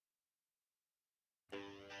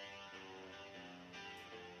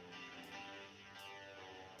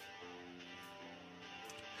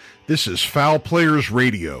This is Foul Players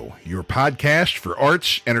Radio, your podcast for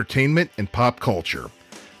arts, entertainment, and pop culture.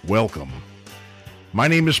 Welcome. My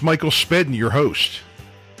name is Michael Spedden, your host.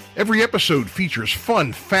 Every episode features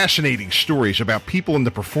fun, fascinating stories about people in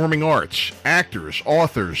the performing arts, actors,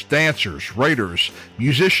 authors, dancers, writers,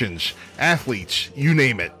 musicians, athletes, you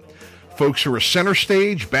name it. Folks who are center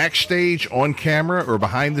stage, backstage, on camera, or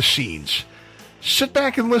behind the scenes. Sit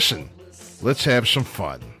back and listen. Let's have some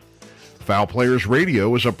fun. Foul Players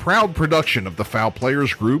Radio is a proud production of the Foul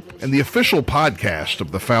Players Group and the official podcast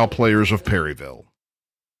of the Foul Players of Perryville.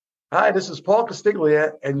 Hi, this is Paul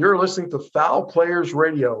Castiglia, and you're listening to Foul Players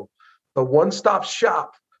Radio, the one-stop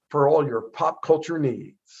shop for all your pop culture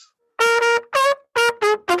needs.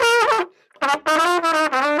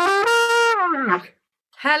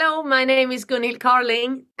 Hello, my name is Gunhild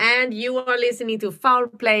Carling, and you are listening to Foul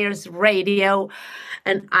Players Radio,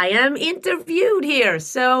 and I am interviewed here,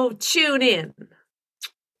 so tune in.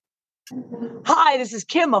 Hi, this is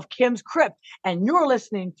Kim of Kim's Crypt, and you're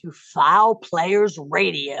listening to Foul Players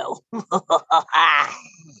Radio.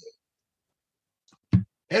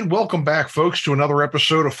 And welcome back, folks, to another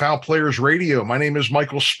episode of Foul Players Radio. My name is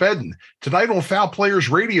Michael Spedden. Tonight on Foul Players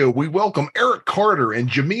Radio, we welcome Eric Carter and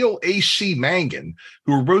Jamil A.C. Mangan,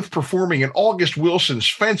 who are both performing in August Wilson's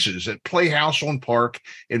Fences at Playhouse on Park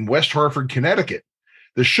in West Hartford, Connecticut.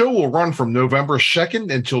 The show will run from November 2nd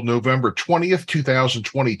until November 20th,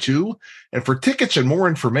 2022. And for tickets and more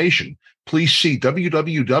information, please see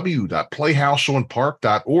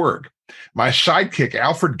www.playhouseonpark.org. My sidekick,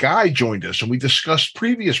 Alfred Guy, joined us, and we discussed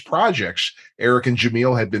previous projects Eric and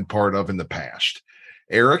Jamil had been part of in the past.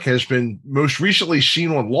 Eric has been most recently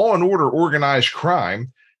seen on Law & Order Organized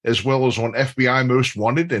Crime, as well as on FBI Most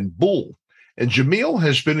Wanted and Bull. And Jamil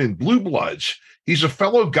has been in Blue Bloods. He's a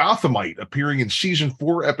fellow Gothamite, appearing in Season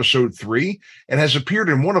 4, Episode 3, and has appeared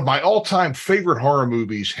in one of my all-time favorite horror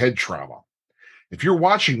movies, Head Trauma. If you're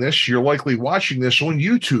watching this, you're likely watching this on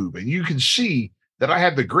YouTube, and you can see that I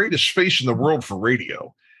have the greatest face in the world for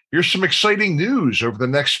radio. Here's some exciting news. Over the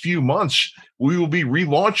next few months, we will be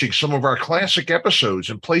relaunching some of our classic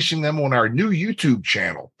episodes and placing them on our new YouTube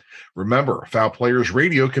channel. Remember, Foul Players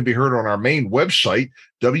Radio can be heard on our main website,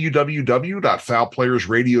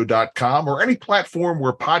 www.foulplayersradio.com, or any platform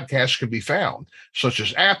where podcasts can be found, such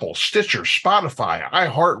as Apple, Stitcher, Spotify,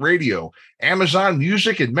 iHeartRadio, Amazon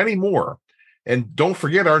Music, and many more. And don't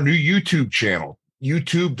forget our new YouTube channel,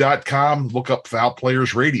 youtube.com, look up Foul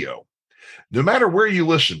Players Radio. No matter where you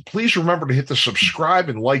listen, please remember to hit the subscribe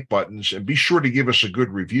and like buttons and be sure to give us a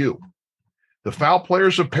good review. The Foul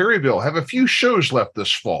Players of Perryville have a few shows left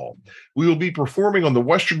this fall. We will be performing on the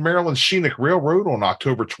Western Maryland Scenic Railroad on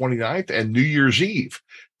October 29th and New Year's Eve.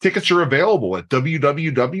 Tickets are available at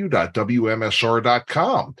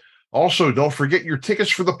www.wmsr.com. Also, don't forget your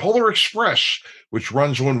tickets for the Polar Express, which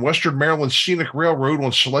runs on Western Maryland Scenic Railroad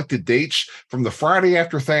on selected dates from the Friday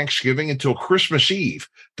after Thanksgiving until Christmas Eve.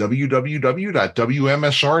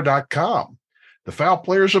 www.wmsr.com. The Foul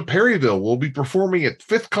Players of Perryville will be performing at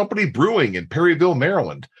Fifth Company Brewing in Perryville,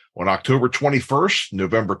 Maryland on October 21st,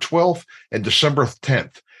 November 12th, and December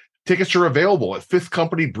 10th. Tickets are available at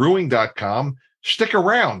fifthcompanybrewing.com. Stick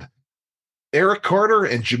around. Eric Carter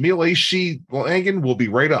and Jamil A.C. Mangan will be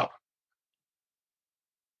right up.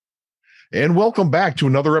 And welcome back to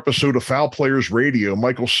another episode of Foul Players Radio.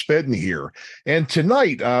 Michael Spedden here. And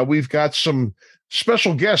tonight, we've got some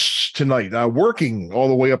special guests tonight, working all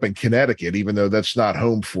the way up in Connecticut, even though that's not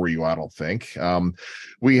home for you, I don't think.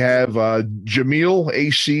 We have Jamil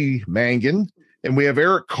A.C. Mangan, and we have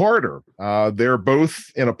Eric Carter. They're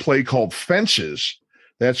both in a play called Fences.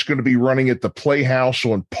 That's going to be running at the Playhouse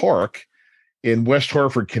on Park in West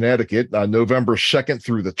Hartford, Connecticut, November 2nd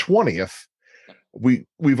through the 20th.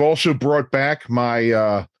 We've also brought back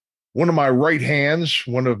my one of my right hands,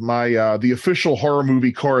 one of my the official horror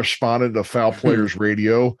movie correspondent of Foul Players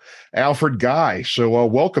Radio, Alfred Guy. So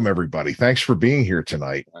welcome everybody. Thanks for being here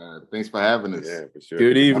tonight. Thanks for having us. Yeah, for sure.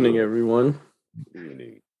 Good evening, everyone. Good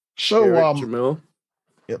evening. So Eric, Jamil.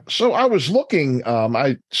 So I was looking.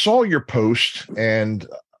 I saw your post and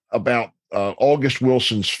about August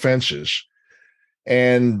Wilson's Fences,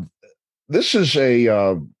 and this is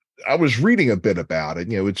a. I was reading a bit about it.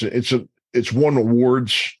 You know, it's won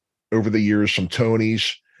awards over the years, some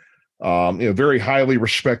Tonys. Very highly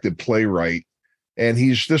respected playwright, and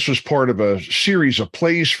this was part of a series of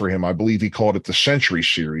plays for him. I believe he called it the Century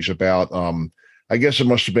Series, about I guess it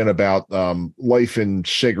must have been about life in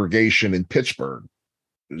segregation in Pittsburgh.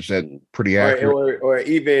 Is that pretty accurate? Or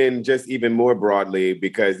even more broadly,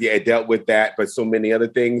 because it dealt with that, but so many other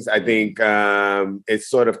things. I think it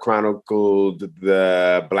sort of chronicled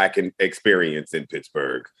the Black experience in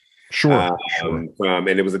Pittsburgh. Sure. And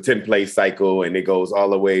it was a 10-play cycle, and it goes all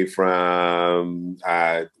the way from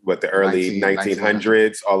the early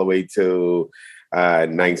 1900s all the way to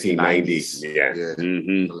 1990s. Yeah.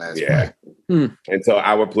 The last play. And so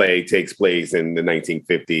our play takes place in the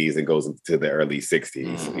 1950s and goes into the early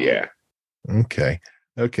 60s. Yeah. Okay.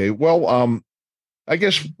 Well, I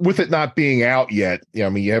guess with it not being out yet, I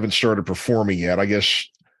mean, you haven't started performing yet. I guess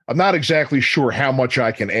I'm not exactly sure how much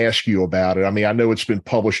I can ask you about it. I mean, I know it's been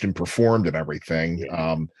published and performed and everything.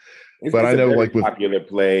 Yeah. But I know, like, with popular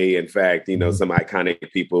play, in fact, some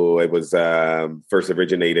iconic people. It was first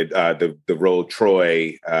originated the role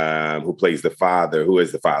Troy, who plays the father, who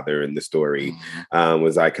is the father in the story,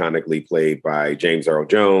 was iconically played by James Earl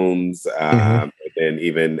Jones, and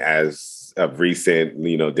even as of recent,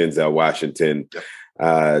 Denzel Washington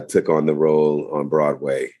took on the role on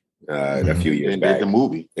Broadway a few years back. The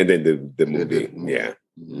movie, and then the movie, yeah.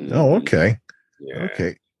 Oh, okay. Yeah.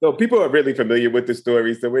 Okay. So people are really familiar with the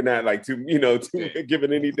story, so we're not like too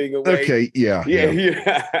giving anything away. Okay, yeah.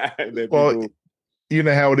 Well, you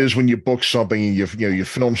know how it is when you book something and you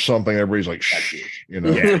film something, everybody's like, shh,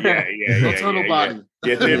 Don't tell nobody.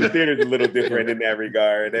 Yeah, theater's a little different in that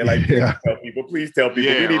regard. They're like, please tell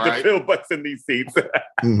people, we need to fill butts in these seats.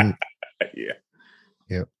 Yeah.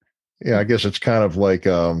 I guess it's kind of like,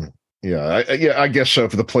 I guess so.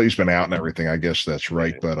 For the play's been out and everything, I guess that's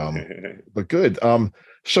right. But good.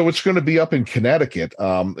 So it's going to be up in Connecticut.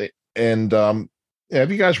 And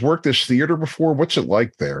have you guys worked this theater before? What's it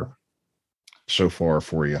like there so far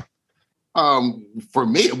for you? For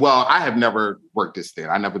me, well, I have never worked this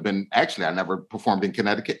theater. I never performed in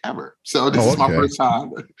Connecticut ever. So this is my first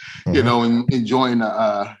time, enjoying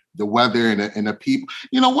the weather and the people.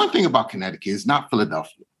 One thing about Connecticut is not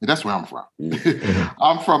Philadelphia. That's where I'm from.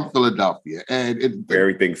 I'm from Philadelphia, and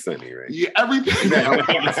everything's sunny, right? Yeah, everything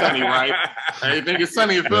is sunny, right? Everything is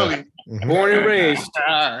sunny in Philly. Born and raised.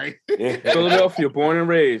 All right. Philadelphia, born and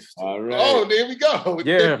raised. All right. Oh, there we go.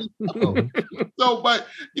 Yeah. So, but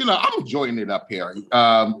I'm enjoying it up here.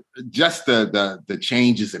 Just the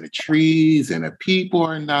changes in the trees and the people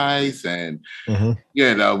are nice, and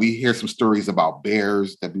we hear some stories about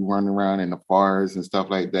bears that be running around in the forest and stuff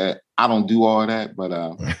like that. I don't do all that, but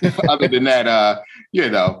other than that,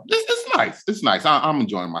 it's nice. It's nice. I'm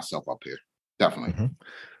enjoying myself up here, definitely.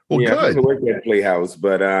 Well, good. I work at Playhouse,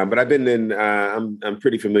 but I've been in. I'm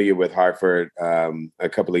pretty familiar with Hartford. A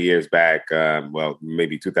couple of years back,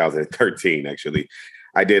 maybe 2013 actually.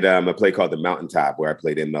 I did a play called The Mountaintop where I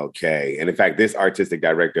played MLK. And in fact, this artistic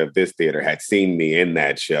director of this theater had seen me in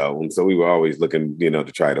that show. And so we were always looking, to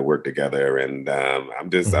try to work together. And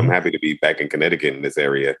I'm happy to be back in Connecticut in this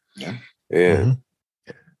area. Yeah.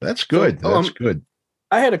 That's good. That's good.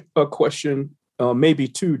 I had a question, maybe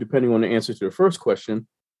two, depending on the answer to the first question.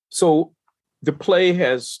 So the play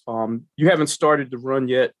has, you haven't started to run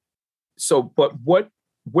yet. So, but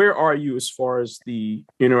where are you as far as the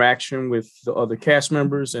interaction with the other cast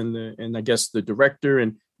members and I guess the director,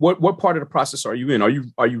 and what part of the process are you in? Are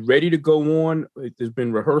you ready to go on? There's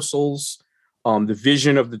been rehearsals, the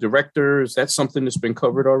vision of the director. Is that something that's been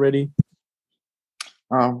covered already?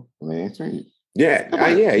 Yeah.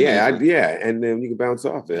 And then you can bounce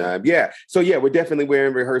off it. So we're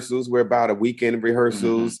in rehearsals. We're about a week in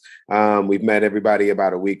rehearsals. We've met everybody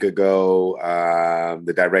about a week ago.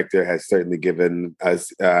 The director has certainly given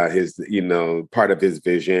us his, part of his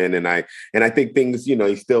vision. And I think things,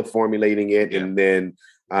 he's still formulating it. And then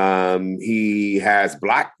he has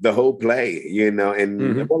blocked the whole play, in a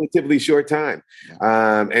relatively short time.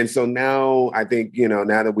 And so now I think, now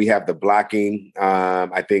that we have the blocking,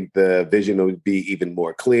 I think the vision will be even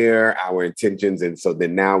more clear, our intentions. And so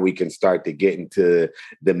then now we can start to get into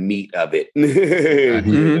the meat of it. Now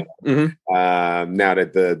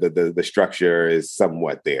that the structure is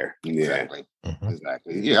somewhat there. Exactly.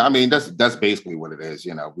 Exactly. Yeah. I mean, that's basically what it is.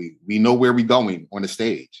 We know where we're going on the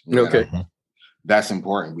stage. Okay. That's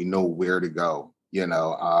important. We know where to go,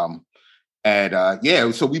 so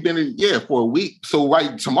we've been for a week. So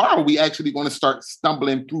tomorrow we actually going to start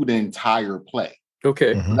stumbling through the entire play.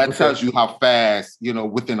 Okay. That tells you how fast,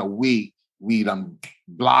 within a week we done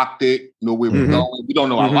blocked it, know where we're going. We don't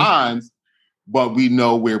know our lines, but we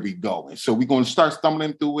know where we're going. So we're going to start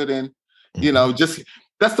stumbling through it, and just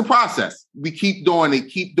that's the process. We keep doing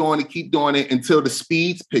it until the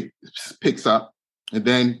speed picks up, and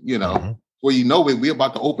then we're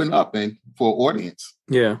about to open up and for audience.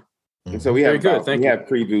 Yeah. And so we have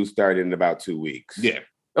previews starting in about 2 weeks. Yeah.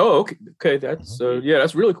 Oh, okay. That's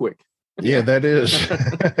that's really quick. Yeah, that is.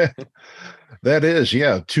 That is,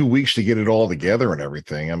 2 weeks to get it all together and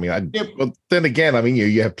everything. I mean, but then again, I mean,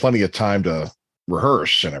 you have plenty of time to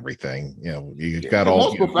rehearse and everything. You know, you got And all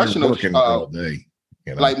most professionals, working all day.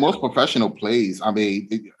 You know? like most professional plays, I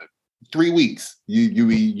mean, 3 weeks.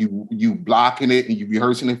 You blocking it and you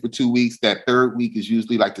rehearsing it for 2 weeks. That third week is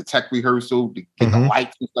usually like the tech rehearsal to get the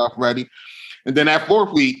lights and stuff ready, and then that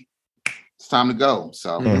fourth week, it's time to go.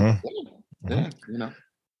 So, yeah, you know.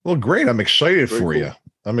 Well, great. I'm excited Very for cool. you.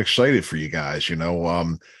 I'm excited for you guys. You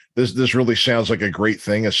know, this really sounds like a great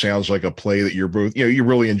thing. It sounds like a play that you're both, you know, you're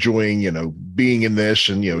really enjoying, you know, being in this,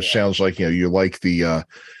 and you know, sounds like, you know, you like the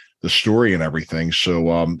story and everything.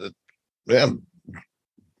 So, yeah,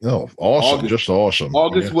 no, awesome, just awesome.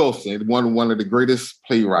 August Wilson, one of the greatest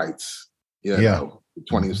playwrights, know,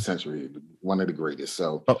 20th century, one of the greatest.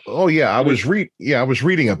 So, I was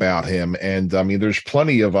reading about him, and I mean, there's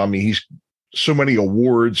plenty of. I mean, he's so many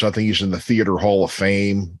awards. I think he's in the Theater Hall of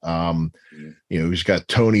Fame. You know, he's got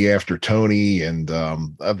Tony after Tony, and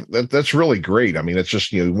that's really great. I mean, it's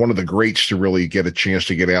just, you know, one of the greats to really get a chance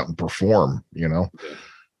to get out and perform. You know.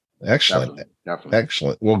 Excellent. Definitely.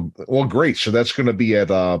 Excellent. Well, great. So that's going to be at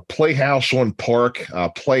Playhouse on Park,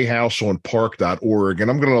 playhouseonpark.org.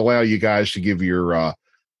 And I'm going to allow you guys to give your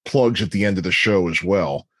plugs at the end of the show as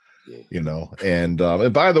well. You know, and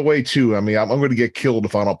by the way, too, I mean, I'm going to get killed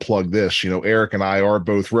if I don't plug this. You know, Eric and I are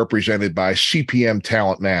both represented by CPM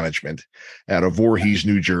Talent Management out of Voorhees,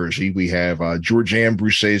 New Jersey. We have George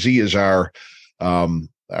Ambrussese is our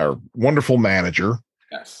wonderful manager.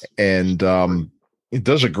 Yes. And it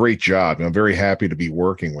does a great job. I'm very happy to be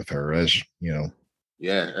working with her, as you know.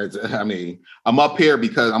 Yeah, I mean, I'm up here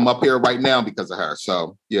right now because of her.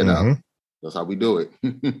 So, you know, that's how we do it.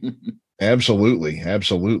 Absolutely.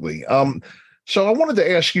 So I wanted to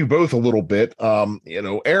ask you both a little bit. You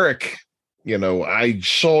know, Eric, you know, I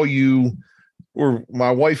saw you, or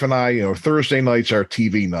my wife and I, you know, Thursday night's our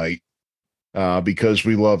TV night because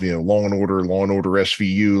we love, you know, Law and Order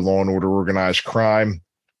SVU, Law and Order Organized Crime.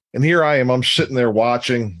 And here I am, I'm sitting there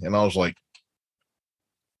watching, and I was like,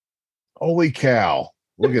 holy cow,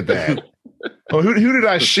 look at that. Well, who did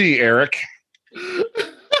I see, Eric?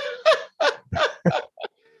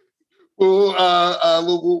 Well,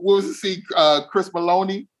 what was it? See, Chris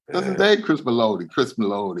Maloney? That's his name? Chris Maloney.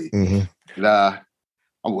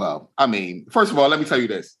 Well, I mean, first of all, let me tell you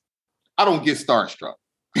this. I don't get starstruck.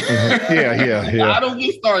 Yeah. I don't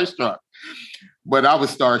get starstruck. But I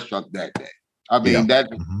was starstruck that day. I mean,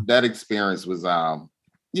 that experience was,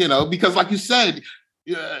 you know, because like you said,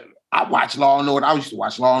 I watch Law and Order. I used to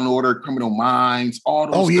watch Law and Order, Criminal Minds, all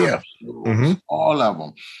those shows, all of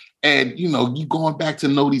them. And, you know, you going back to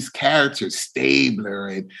know these characters, Stabler,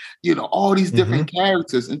 and, you know, all these different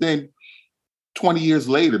characters. And then 20 years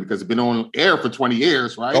later, because it's been on air for 20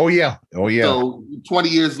 years, right? Oh, yeah. So 20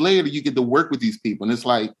 years later, you get to work with these people. And it's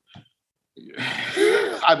like,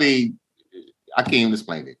 I mean, I can't even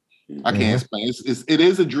explain it. I can't explain it. It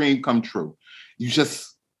is a dream come true. You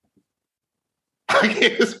just, I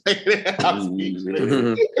can't explain it. I'm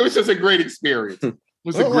speechless. It was just a great experience. It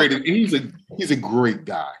was he's a great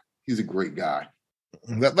guy. He's a great guy.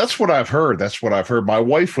 That's what I've heard. My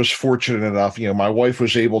wife was fortunate enough, you know, my wife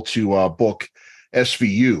was able to book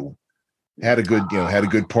SVU, had a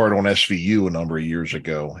good part on SVU a number of years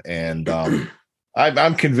ago. And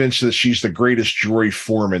I'm convinced that she's the greatest jury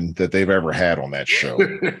foreman that they've ever had on that show.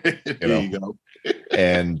 There you go.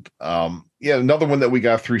 And another one that we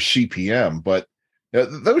got through CPM, but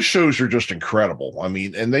those shows are just incredible. I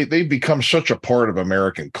mean, and they've become such a part of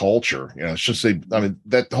American culture. You know, since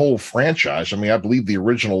that whole franchise. I mean, I believe the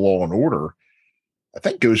original Law and Order, I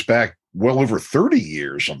think, goes back well over 30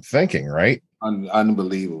 years. I'm thinking, right?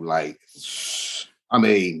 Unbelievable. Like, I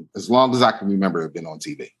mean, as long as I can remember, it's been on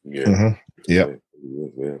TV. Yeah. Yeah.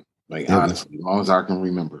 Like, honestly, as long as I can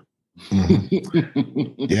remember.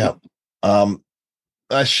 Yeah.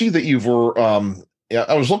 I see that you were.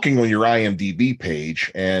 I was looking on your IMDb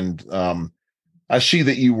page, and I see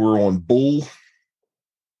that you were on Bull.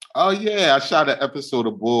 Oh yeah, I shot an episode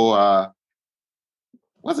of Bull.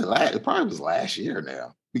 Was it last? It probably was last year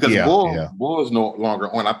now, because Bull is no longer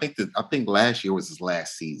on. I think last year was his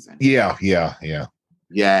last season. Yeah.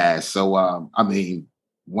 So I mean,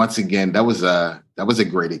 once again, that was a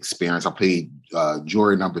great experience. I played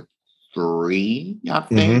jury number 3, I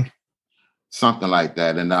think, something like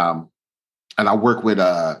that, and I work with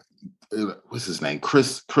what's his name?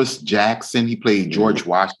 Chris Jackson. He played George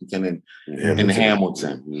Washington in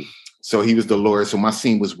Hamilton. So he was the lawyer. So my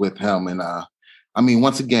scene was with him. And I mean,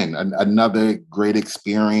 once again, another great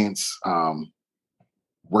experience.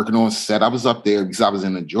 Working on set. I was up there because I was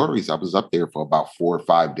in the juries. I was up there for about 4 or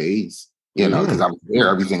 5 days, you know, because I was there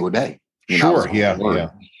every single day. Sure. Yeah.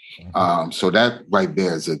 So that right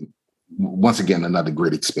there is once again, another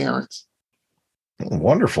great experience.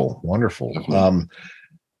 Wonderful, wonderful.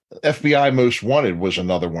 FBI Most Wanted was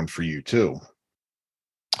another one for you too.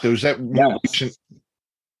 So was that more recent?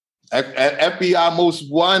 FBI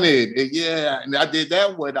Most Wanted. Yeah, and I did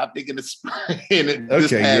that one, I think, in the spring.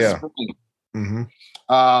 This past spring. Mm-hmm.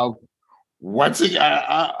 Once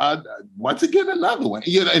again, another one.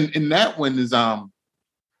 You know, and that one is I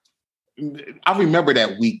remember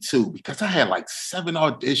that week too, because I had like 7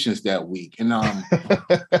 auditions that week. And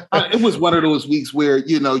it was one of those weeks where,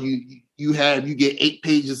 you know, you get 8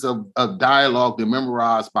 pages of dialogue to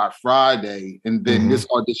memorize by Friday, and then this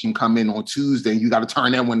audition come in on Tuesday, and you got to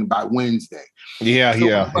turn that one by Wednesday. Yeah,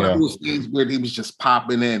 so one of those things where they was just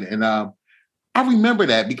popping in, and I remember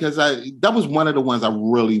that because that was one of the ones I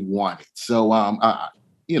really wanted. So I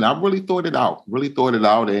really thought it out,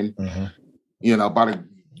 and you know, by the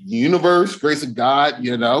universe, grace of God,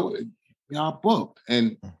 you know, I booked,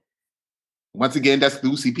 and once again, that's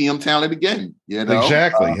through CPM Talent again. You know,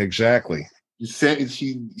 exactly.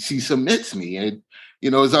 She submits me, and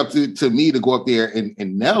you know, it's up to me to go up there and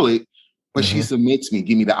nail it. But she submits me,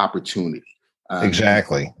 give me the opportunity.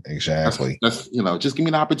 Exactly. That's you know, just give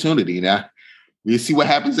me the opportunity. Now we see what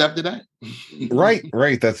happens after that. Right.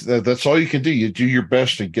 That's all you can do. You do your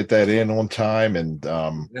best to get that in on time, and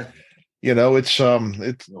you know, it's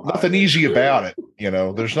nothing easy about it. You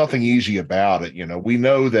know, there's nothing easy about it. You know, we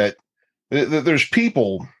know that there's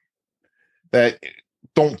people that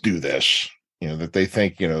don't do this, you know, that they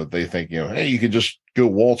think, hey, you can just go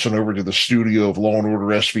waltzing over to the studio of Law and Order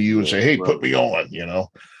SVU and say, hey, put me on, you know,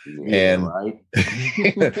 and right.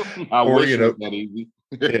 or, you know, that easy.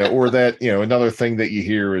 Yeah, or that, you know, another thing that you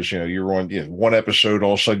hear is, you know, you're on one episode,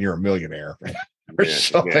 all of a sudden you're a millionaire or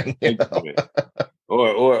something. You know?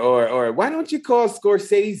 Or why don't you call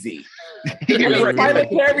Scorsese? Tyler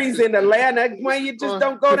Perry's in Atlanta. Why you just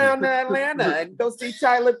don't go down to Atlanta and go see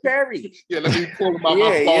Tyler Perry? Yeah, let me pull him out my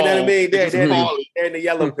phone. You know what I mean? They're in the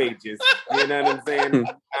yellow pages. You know what I'm saying?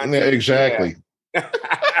 Exactly.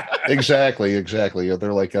 Exactly.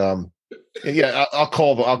 They're like, yeah, I'll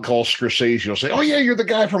call Scorsese. You'll say, "Oh yeah, you're the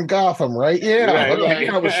guy from Gotham, right?" Yeah, right.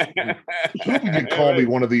 I was hoping you'd call me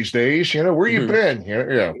one of these days. You know, where you been?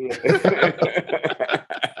 Yeah.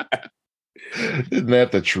 Isn't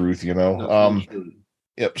that the truth? You know.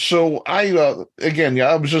 Yep. So I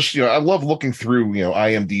was just, you know, I love looking through, you know,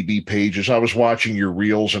 IMDb pages. I was watching your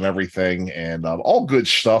reels and everything, and all good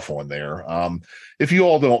stuff on there. If you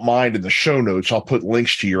all don't mind, in the show notes, I'll put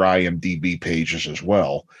links to your IMDb pages as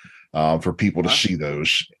well. For people to see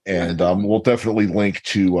those. And we'll definitely link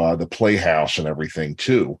to the Playhouse and everything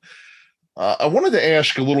too. I wanted to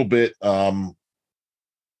ask a little bit, you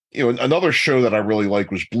know, another show that I really like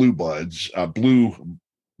was Blue Bloods.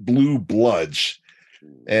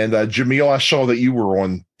 And Jamil, I saw that you were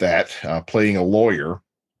on that, playing a lawyer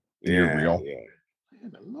in your reel. Yeah.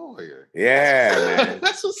 A lawyer. Yeah, man.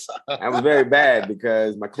 That's what's up. I was very bad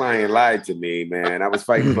because my client lied to me, man. I was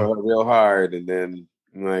fighting for her real hard, and then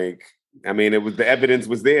like, I mean, the evidence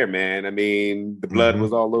was there, man. I mean, the blood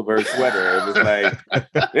was all over her sweater. It was like,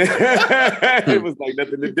 it was like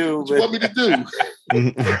nothing to do. What you want me to do?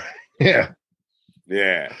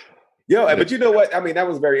 Yeah. Yo, but you know what? I mean, that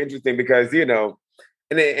was very interesting because, you know,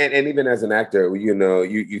 and even as an actor, you know,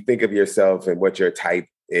 you think of yourself and what your type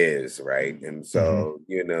is, right? And so,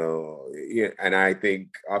 you know, and I think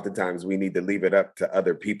oftentimes we need to leave it up to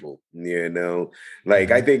other people, you know,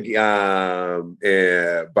 like I think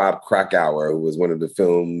Bob Krakauer, who was one of the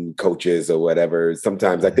film coaches or whatever,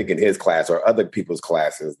 sometimes I think in his class or other people's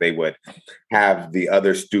classes, they would have the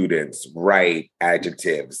other students write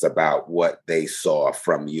adjectives about what they saw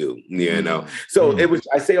from you, you know? So it was,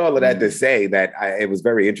 I say all of that to say that it was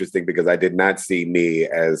very interesting because I did not see me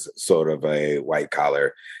as sort of a white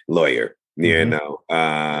collar lawyer, you know,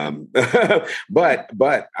 but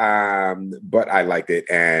I liked it,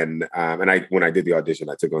 and when I did the audition,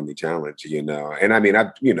 I took on the challenge, you know, and I mean,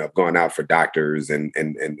 I've, you know, gone out for doctors and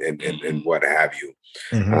what have you,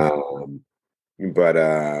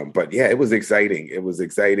 but yeah, it was exciting. It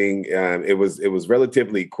was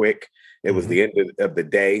relatively quick. It was the end of the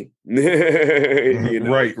day, you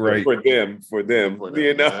know, right. For them,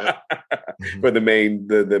 you know, for the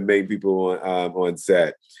main people on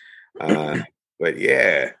set. But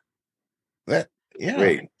yeah,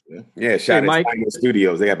 great. Yeah, shout out to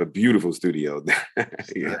Studios. They have a beautiful studio.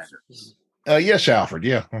 Yes, Alfred.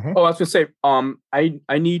 Yeah. Oh, I was gonna say,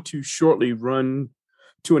 I need to shortly run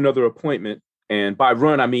to another appointment, and by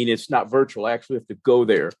run I mean it's not virtual. I actually have to go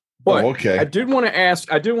there. But okay. I did want to ask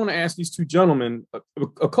these two gentlemen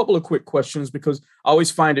a couple of quick questions, because I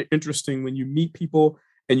always find it interesting when you meet people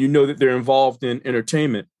and you know that they're involved in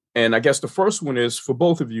entertainment. And I guess the first one is for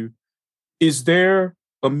both of you. is there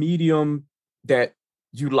a medium that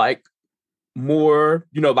you like more,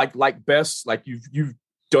 like best? Like you've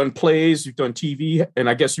done plays, you've done TV, and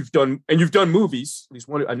I guess you've done movies. At least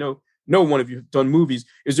one, I know one of you have done movies.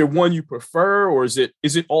 Is there one you prefer, or is it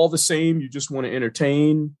all the same? You just want to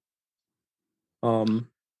entertain?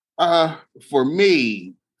 For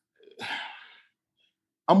me,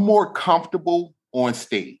 I'm more comfortable on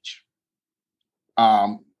stage.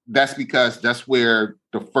 That's because that's where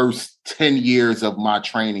the first 10 years of my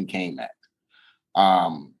training came at.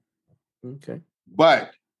 Okay.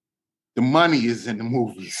 But the money is in the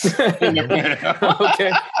movies.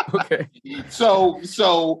 Okay.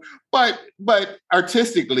 So, but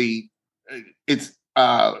artistically, it's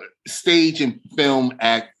stage and film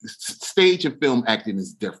acting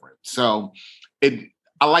is different. So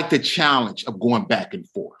I like the challenge of going back and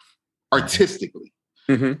forth artistically.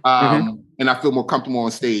 And I feel more comfortable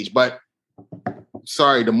on stage, but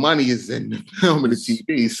sorry, the money is in the film and the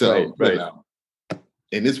TV. So, right.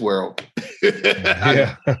 In this world,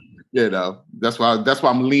 Yeah. that's why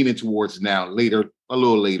I'm leaning towards now, a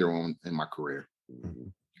little later on in my career.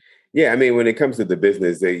 Yeah, I mean, when it comes to the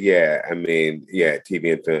business, TV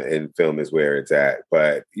and film is where it's at.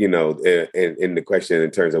 But, in the question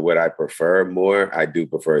in terms of what I prefer more, I do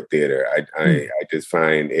prefer theater. I just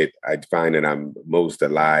find that I'm most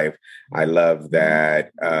alive. I love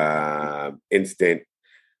that instant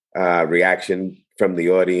reaction from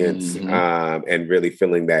the audience, and really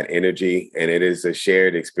feeling that energy. And it is a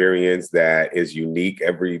shared experience that is unique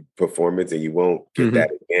every performance, and you won't get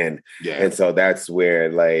that again. Yeah. And so that's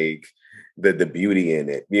where like the beauty in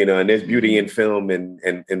it, and there's beauty in film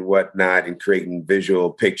and whatnot, and creating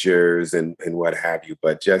visual pictures and what have you.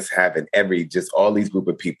 But just having all these group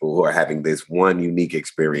of people who are having this one unique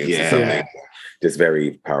experience is something just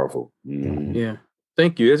very powerful. Yeah.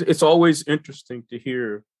 Thank you. It's always interesting to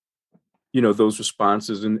hear those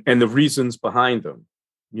responses and the reasons behind them,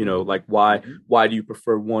 like why do you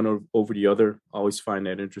prefer one over the other? I always find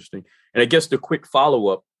that interesting. And I guess the quick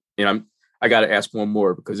follow-up, and I got to ask one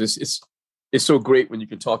more, because it's so great when you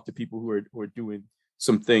can talk to people who are doing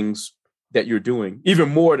some things that you're doing, even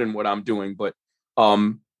more than what I'm doing. But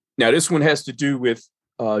now this one has to do with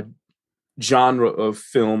genre of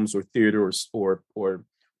films or theater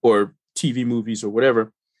or TV movies or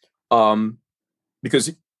whatever,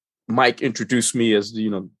 because Mike introduced me as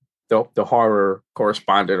the horror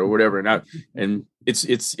correspondent or whatever, and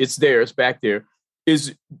it's there, it's back there.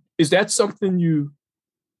 Is that something you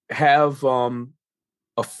have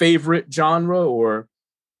a favorite genre, or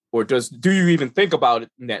do you even think about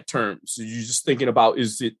it in that term? So you're just thinking about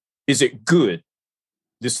is it good,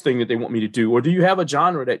 this thing that they want me to do, or do you have a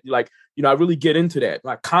genre that like I really get into that,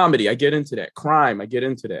 like comedy, I get into that, crime, I get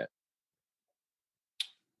into that?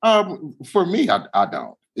 For me, I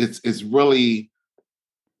don't. It's really,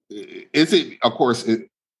 is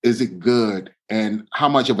it good, and how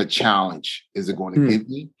much of a challenge is it going to give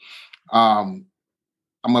me? I'm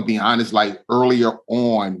gonna be honest, like earlier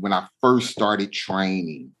on when I first started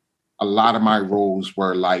training, a lot of my roles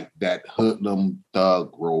were like that hoodlum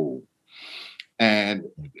thug role. And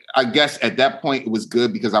I guess at that point it was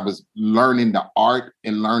good because I was learning the art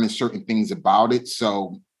and learning certain things about it.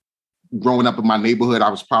 So growing up in my neighborhood, I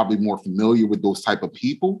was probably more familiar with those type of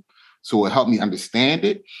people. So it helped me understand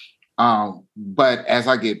it. But as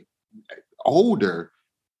I get older,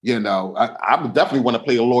 I would definitely want to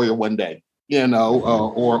play a lawyer one day,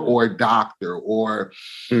 or a doctor or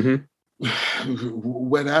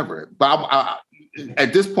whatever. But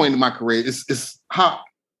at this point in my career, it's how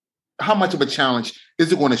much of a challenge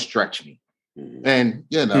is it going to stretch me? And,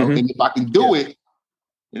 and if I can do it,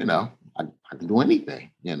 I can do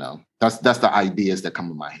anything, That's the ideas that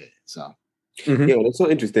come in my head. So, it's so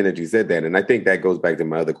interesting that you said that. And I think that goes back to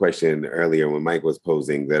my other question earlier when Mike was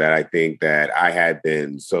posing, that I think that I had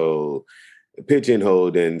been so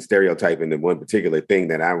pigeonholed and stereotyping the one particular thing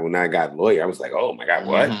that when I got lawyer, I was like, oh my God,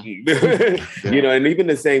 what? And even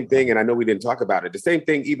the same thing, and I know we didn't talk about it, the same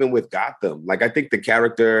thing even with Gotham. Like I think the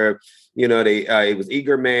character, it was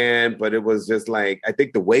Eager Man, but it was just like, I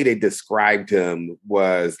think the way they described him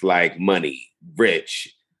was like money,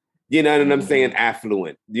 rich, you know what I'm saying?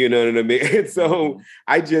 Affluent, you know what I mean? And so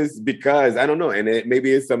I just, because I don't know, and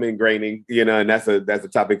maybe it's some ingraining, and that's a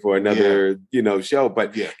topic for another, show,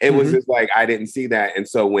 but it was just like, I didn't see that. And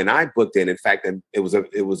so when I booked in fact, it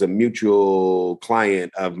was a mutual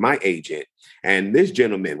client of my agent, and this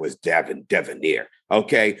gentleman was debonair.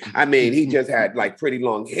 Okay. I mean, he just had like pretty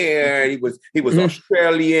long hair. He was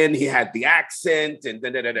Australian. He had the accent and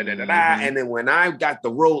And then when I got the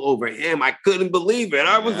role over him, I couldn't believe it.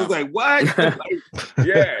 I was just like, what?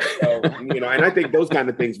 Yeah. So, and I think those kind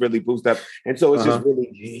of things really boost up. And so it's just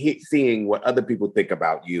really seeing what other people think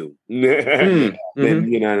about you. Then,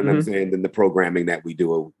 you know what I'm saying? Than the programming that we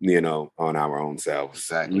do, on our own selves.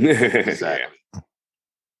 Exactly.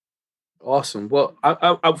 Awesome. Well,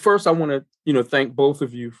 I first I want to, thank both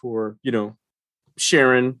of you for,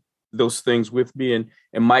 sharing those things with me. And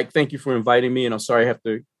Mike, thank you for inviting me. And I'm sorry I have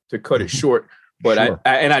to cut it short, but sure.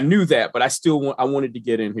 I knew that, but I wanted to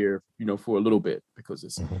get in here, for a little bit because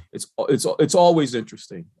it's always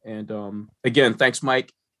interesting. And again, thanks,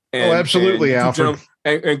 Mike. And, absolutely, Alfred.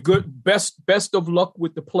 And good best of luck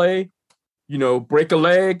with the play. Break a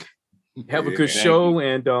leg, have a good show,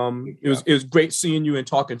 and it was great seeing you and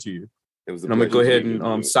talking to you. It was. And I'm gonna go ahead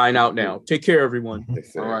and sign out now. Take care, everyone.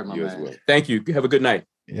 Yes, all right, my man. As well. Thank you. Have a good night.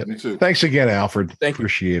 Yep. You too. Thanks again, Alfred.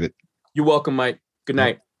 Appreciate it. You're welcome, Mike. Good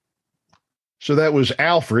night. So that was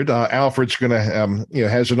Alfred. Alfred's going to,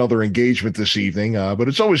 has another engagement this evening, but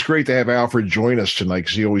it's always great to have Alfred join us tonight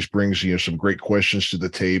because he always brings, some great questions to the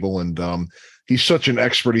table. And he's such an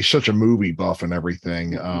expert. He's such a movie buff and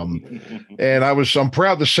everything. And I'm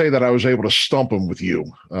proud to say that I was able to stump him with you,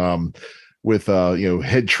 with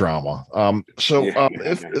head trauma.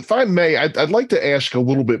 If I may, I'd like to ask a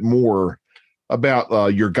little bit more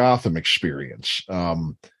about your Gotham experience.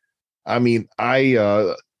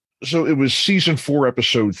 So it was season 4,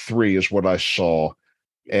 episode 3 is what I saw.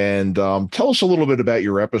 And tell us a little bit about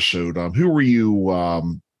your episode. Who were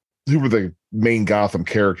the main Gotham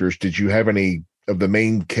characters? Did you have any of the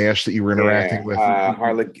main cast that you were interacting with?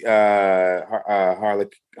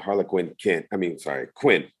 Harlequin Kent.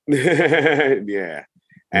 Quinn. Yeah.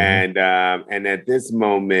 And at this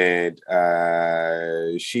moment,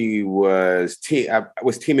 she was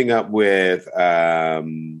teaming up with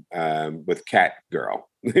Catgirl.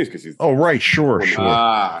 Sure.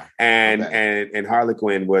 And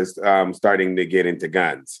Harlequin was starting to get into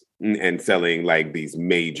guns and selling like these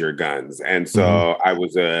major guns. And so I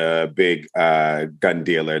was a big gun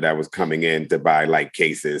dealer that was coming in to buy like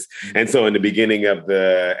cases. And so in the beginning of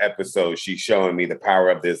the episode, she's showing me the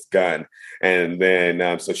power of this gun. And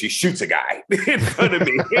then so she shoots a guy in front of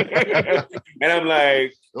me. And I'm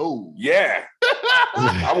like, oh, yeah,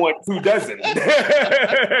 I want 2 dozen. This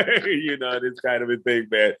kind of a thing,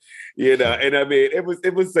 man. And I mean, it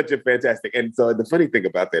was such a fantastic. And so the funny thing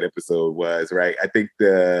about that episode was, right, I think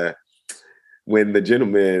when the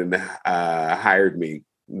gentleman hired me,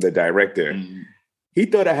 the director, he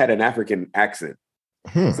thought I had an African accent.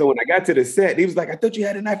 So when I got to the set, he was like, I thought you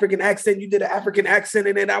had an African accent. You did an African accent.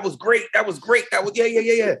 And then that was great. That was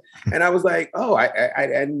yeah. And I was like, oh, I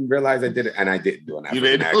didn't realize I did it. And I didn't do an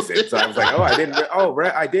African accent. So I was like, oh, I didn't. Oh,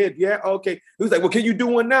 right. I did. Yeah. Okay. He was like, well, can you do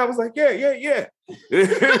one now? I was like, yeah.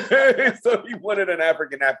 So he wanted an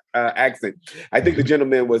African accent. I think the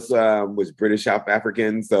gentleman was British South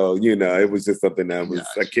African. So, it was just something that was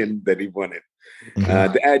akin that he wanted.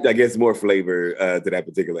 To add, I guess, more flavor to that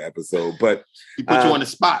particular episode, but he put you on the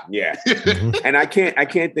spot. Yeah, and I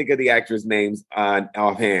can't think of the actress' names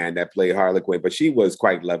offhand that played Harlequin, but she was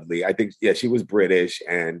quite lovely. I think, she was British,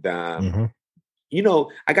 and I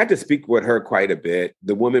got to speak with her quite a bit.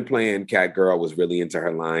 The woman playing Catgirl was really into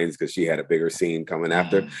her lines because she had a bigger scene coming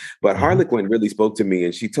after. But Harlequin really spoke to me,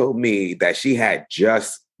 and she told me that she had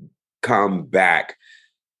just come back,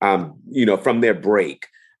 from their break.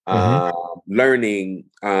 Learning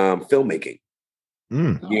filmmaking,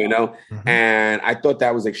 and I thought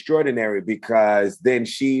that was extraordinary because then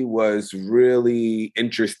she was really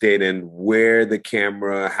interested in how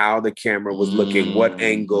the camera was looking, what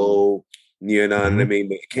angle, what I mean,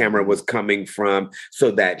 the camera was coming from,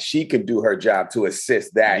 so that she could do her job to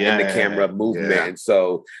assist that in the camera movement. And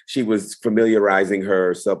so she was familiarizing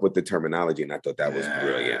herself with the terminology, and I thought that was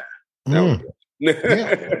brilliant. That was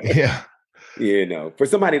brilliant. For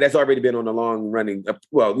somebody that's already been on a long running,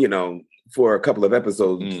 for a couple of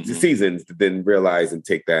episodes, seasons, to then realize and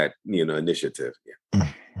take that, initiative.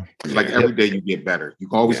 It's like every day you get better. You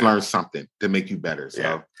can always learn something to make you better.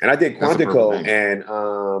 So, and I did Quantico, and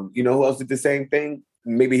who else did the same thing?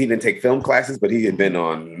 Maybe he didn't take film classes, but he had been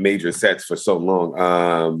on major sets for so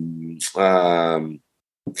long.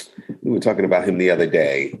 We were talking about him the other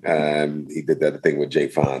day. He did the other thing with Jay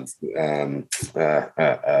Fonz.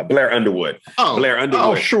 Blair Underwood. Blair Underwood.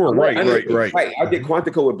 Oh, sure. Right. I did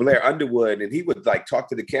Quantico with Blair Underwood, and he would like talk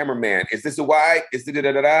to the cameraman. Is this a wide? Is it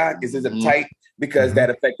da-da-da-da? Is this a tight? Because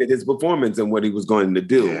that affected his performance and what he was going to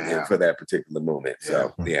do for that particular moment.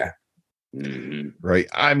 So, yeah. Right.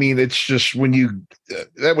 I mean, it's just when you,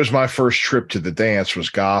 that was my first trip to the dance was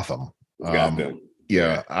Gotham.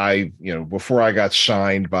 Before I got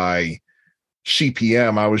signed by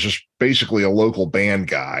CPM, I was just basically a local band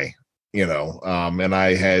guy, and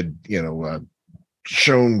I had,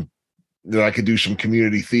 shown that I could do some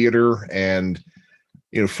community theater. And,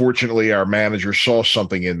 fortunately our manager saw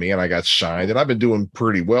something in me and I got signed, and I've been doing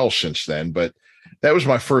pretty well since then. But that was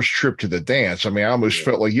my first trip to the dance. I mean, I almost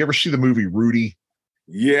felt like, you ever see the movie Rudy?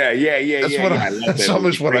 Yeah. That's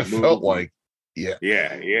almost what I felt like. Yeah.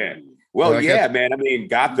 Well, man. I mean,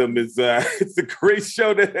 Gotham is it's a great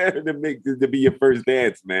show to make to be your first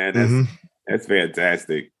dance, man. That's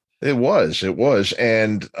fantastic. It was.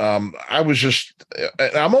 And I was just,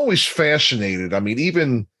 I'm always fascinated. I mean,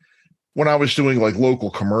 even when I was doing like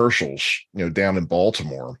local commercials, down in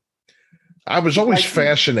Baltimore, I was always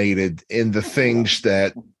fascinated in the things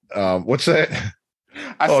that, what's that?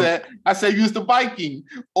 I said use the Viking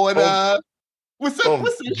on what's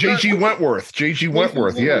that? JG Wentworth. JG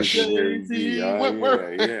Wentworth, yes. JG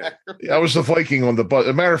Wentworth. I was the Viking on the bus. As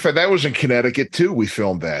a matter of fact, that was in Connecticut too. We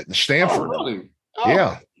filmed that in Stamford. Oh, really?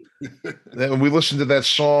 Yeah. Then we listened to that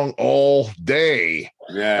song all day.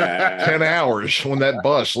 Yeah. 10 hours on that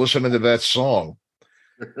bus listening to that song.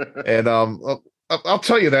 And I'll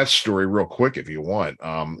tell you that story real quick if you want.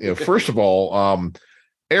 First of all,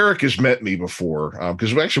 Eric has met me before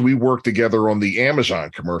because actually we worked together on the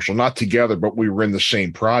Amazon commercial, not together, but we were in the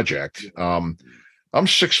same project. I'm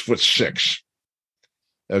 6'6".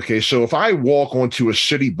 Okay. So if I walk onto a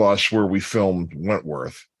city bus where we filmed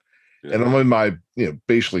Wentworth and I'm in my,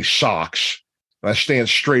 basically socks and I stand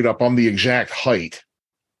straight up, I'm the exact height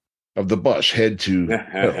of the bus, head to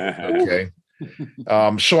toe. Okay.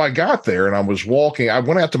 So I got there and I was walking. I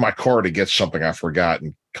went out to my car to get something I forgot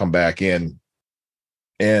and come back in.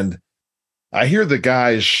 And I hear the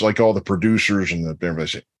guys, like all the producers and everybody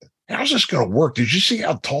say, how's this going to work? Did you see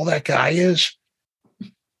how tall that guy is?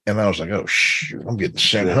 And I was like, oh, shoot, I'm getting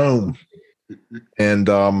sent home. And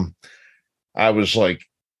I was like,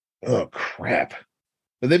 oh, crap.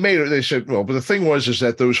 And they said, well, but the thing is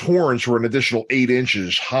that those horns were an additional 8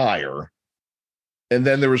 inches higher. And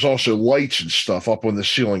then there was also lights and stuff up on the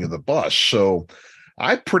ceiling of the bus. So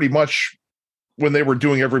I pretty much, when they were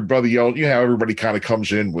doing everybody else, how everybody kind of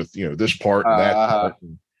comes in with, this part and that part.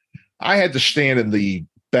 I had to stand in the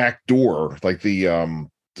back door, like the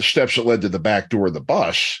steps that led to the back door of the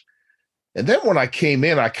bus. And then when I came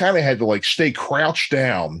in, I kind of had to like stay crouched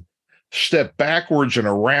down, step backwards and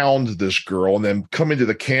around this girl, and then come into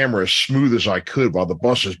the camera as smooth as I could while the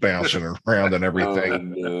bus is bouncing around and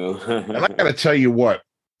everything. Oh, no. And I got to tell you what,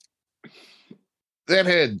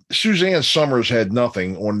 Suzanne Summers had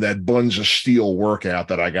nothing on that Buns of Steel workout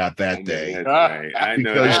that I got that day. That's right. I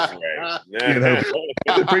know that's right. I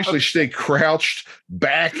had to basically stay crouched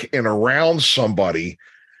back and around somebody.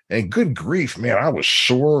 And good grief, man, I was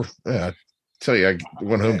sore. I tell you, I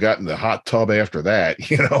went home, got in the hot tub after that.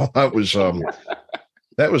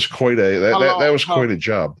 That was quite a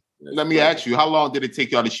job. Let me ask you, how long did it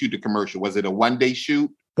take y'all to shoot the commercial? Was it a one-day shoot?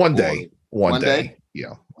 One day.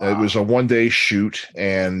 Yeah. Wow. It was a 1-day shoot,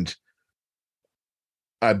 and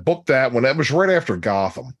I booked that when it was right after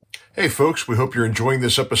Gotham. Hey, folks, we hope you're enjoying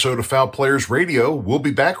this episode of Foul Players Radio. We'll be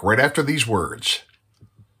back right after these words.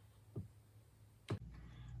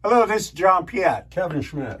 Hello, this is John Piet, Kevin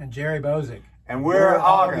Schmidt, and Jerry Bozick. And we're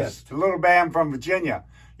August, a little band from Virginia.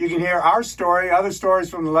 You can hear our story, other stories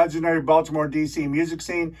from the legendary Baltimore, D.C. music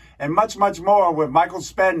scene, and much, much more with Michael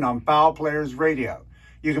Spedden on Foul Players Radio.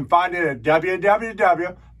 You can find it at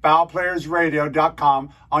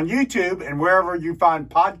www.foulplayersradio.com, on YouTube, and wherever you find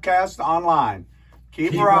podcasts online.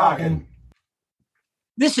 Keep rocking.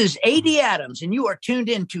 This is A.D. Adams, and you are tuned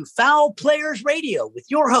in to Foul Players Radio with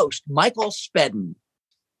your host, Michael Spedden.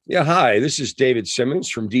 Yeah, hi, this is David Simmons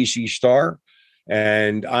from DC Star,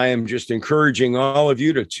 and I am just encouraging all of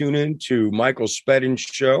you to tune in to Michael Spedden's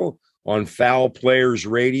show on Foul Players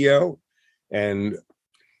Radio and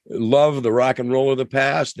love the rock and roll of the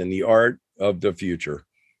past and the art of the future.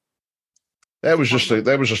 That was just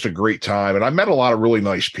a great time, and I met a lot of really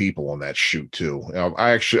nice people on that shoot too.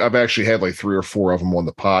 I've actually had like 3 or 4 of them on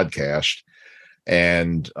the podcast,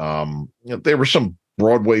 and there were some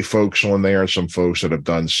Broadway folks on there and some folks that have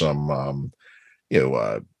done some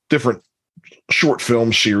different short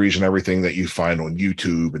film series and everything that you find on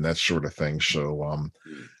YouTube and that sort of thing. So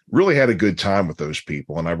really had a good time with those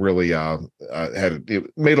people, and I really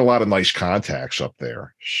made a lot of nice contacts up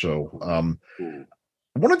there. So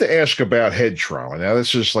I wanted to ask about Head Trauma. Now,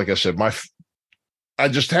 this is, like I said, I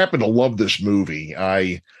just happen to love this movie.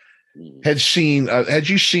 I had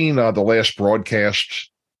you seen The Last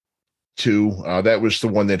Broadcast too. That was the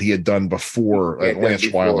one that he had done before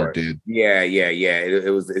Lance Weiler did. Yeah.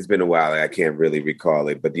 It's been a while. I can't really recall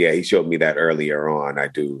it, but yeah, he showed me that earlier on. I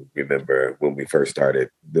do remember when we first started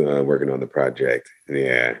working on the project.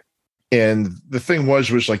 Yeah. And the thing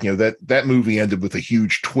was like, that movie ended with a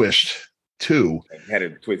huge twist too. It had a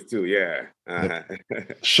twist too. Yeah. Uh-huh.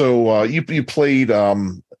 So you played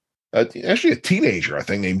actually a teenager, I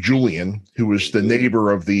think, named Julian, who was the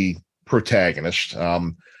neighbor of the protagonist.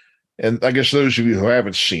 And I guess those of you who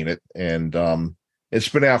haven't seen it, and it's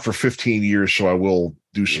been out for 15 years, so I will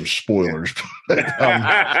do some spoilers. I'm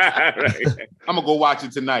gonna go watch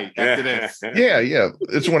it tonight after this. Yeah.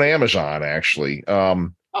 It's on Amazon, actually. All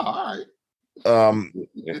right.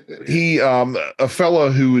 He a fellow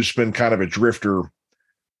who has been kind of a drifter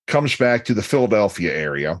comes back to the Philadelphia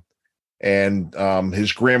area, and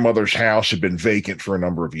his grandmother's house had been vacant for a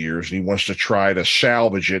number of years, and he wants to try to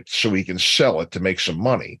salvage it so he can sell it to make some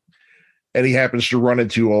money. And he happens to run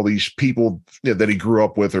into all these people that he grew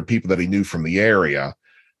up with, or people that he knew from the area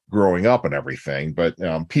growing up and everything. But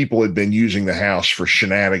people had been using the house for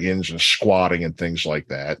shenanigans and squatting and things like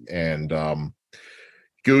that. And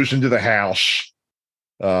goes into the house,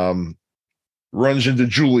 runs into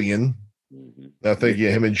Julian. I think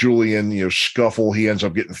him and Julian, scuffle. He ends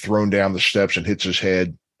up getting thrown down the steps and hits his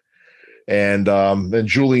head. And then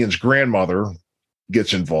Julian's grandmother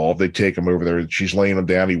gets involved. They take him over there. She's laying him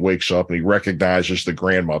down. He wakes up and he recognizes the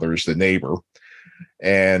grandmother as the neighbor.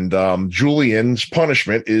 And Julian's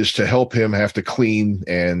punishment is to help him have to clean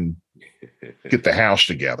and get the house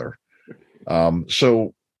together. And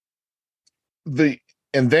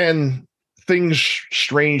then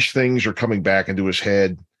strange things are coming back into his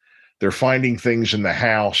head. They're finding things in the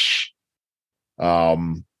house.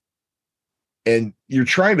 And you're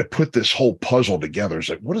trying to put this whole puzzle together. It's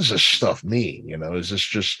like, what does this stuff mean? Is this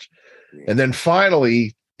just, and then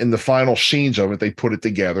finally, in the final scenes of it, they put it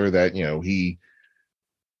together that, he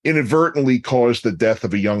inadvertently caused the death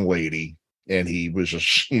of a young lady, and he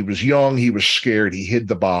was young, he was scared, he hid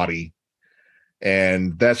the body.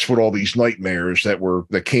 And that's what all these nightmares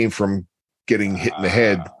that came from getting hit in the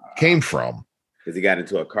head came from. Because he got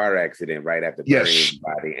into a car accident right after burying his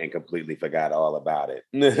body and completely forgot all about it.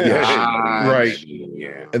 Yes, right.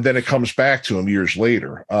 Yeah. And then it comes back to him years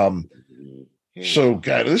later. So,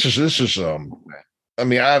 God, this is. I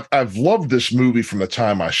mean, I've loved this movie from the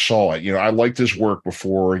time I saw it. I liked his work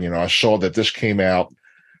before. I saw that this came out.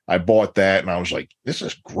 I bought that, and I was like, this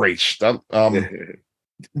is great stuff.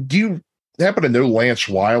 Do you happen to know Lance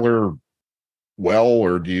Weiler well,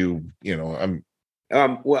 or do you?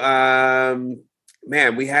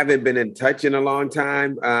 Man, we haven't been in touch in a long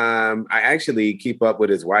time. I actually keep up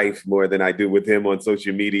with his wife more than I do with him on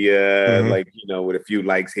social media, with a few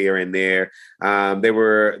likes here and there. There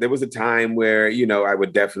was a time where, I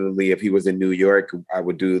would definitely, if he was in New York, I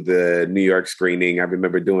would do the New York screening. I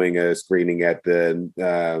remember doing a screening at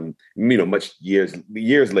the, many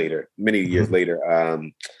years later,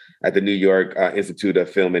 at the New York Institute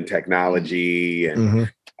of Film and Technology.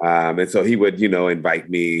 And and so he would, invite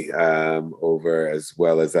me over, as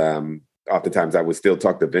well as oftentimes I would still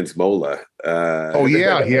talk to Vince Mola.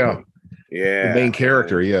 Yeah. The main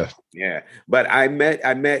character, yeah. Yeah. But I met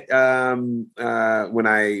when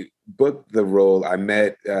I booked the role, I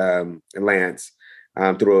met Lance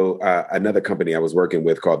through another company I was working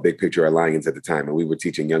with called Big Picture Alliance at the time. And we were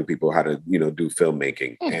teaching young people how to, do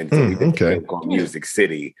filmmaking. And so we did a film called Music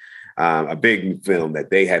City, a big film that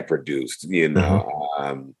they had produced,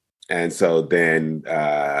 and so then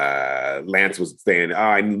Lance was saying,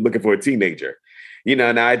 I'm looking for a teenager.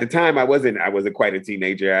 Now at the time I wasn't quite a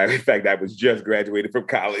teenager. In fact, I was just graduated from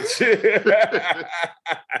college. I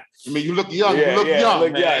mean, you look young. You look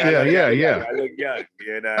young. Yeah. I look young.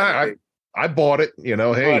 I bought it.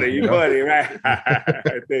 Hey, you bought it, right?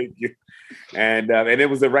 Thank you. And it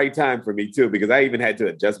was the right time for me too, because I even had to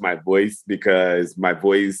adjust my voice, because my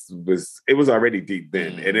voice was already deep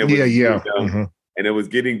then, and it was and it was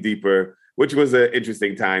getting deeper, which was an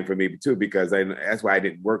interesting time for me too, because that's why I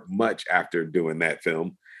didn't work much after doing that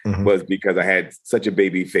film, was because I had such a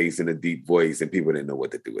baby face and a deep voice, and people didn't know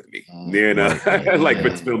what to do with me, like for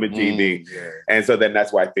film and TV. And so then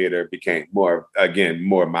that's why theater became more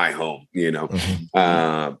my home,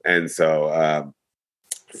 and so.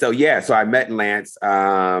 So I met Lance,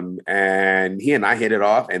 and he and I hit it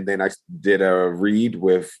off, and then I did a read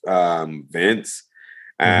with Vince.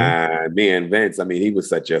 Me and Vince, I mean, he was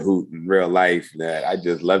such a hoot in real life that I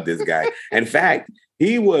just loved this guy. In fact,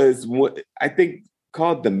 he was, I think,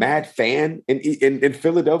 called the Mad Fan in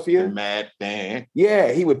Philadelphia. Mad Fan.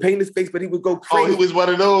 Yeah, he would paint his face, but he would go crazy. Oh, he was one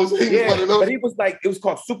of those. But he was like, it was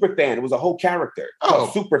called Super Fan. It was a whole character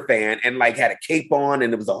called Super Fan, and like had a cape on,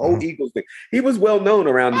 and it was a whole Eagles thing. He was well known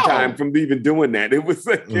around the time from even doing that. It was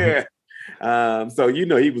like, so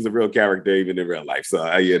he was a real character even in real life. So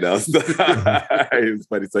it was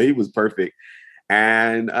funny. So he was perfect.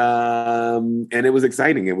 And it was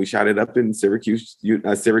exciting, and we shot it up in Syracuse,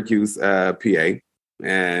 PA.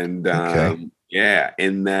 And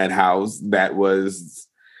in that house that was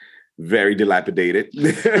very dilapidated.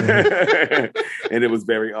 And it was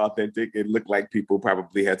very authentic. It looked like people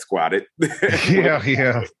probably had squatted.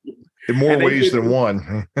 In more ways than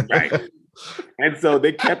one. Right. And so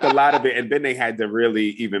they kept a lot of it, and then they had to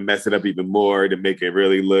really even mess it up even more to make it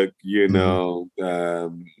really look,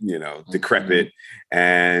 decrepit.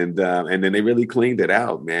 And then they really cleaned it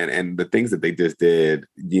out, man. And the things that they just did,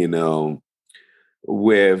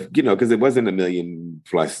 with, because it wasn't $1 million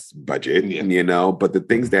plus budget, but the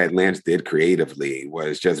things that Lance did creatively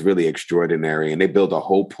was just really extraordinary. And they built a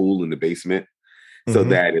whole pool in the basement so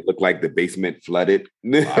that it looked like the basement flooded.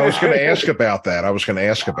 I was going to ask about that.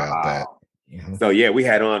 So we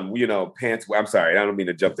had on, pants. I'm sorry, I don't mean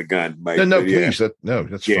to jump the gun, Mike. No, please.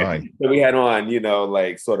 That's fine. So we had on,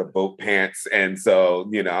 like sort of boat pants, and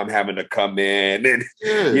so I'm having to come in, and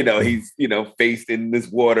he's faced in this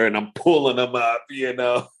water, and I'm pulling him up,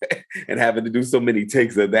 and having to do so many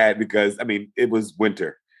takes of that because it was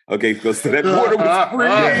winter. Okay, so that water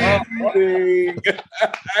was freezing.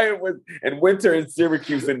 And winter in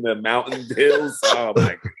Syracuse in the mountain hills. Oh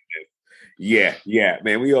my goodness. Yeah,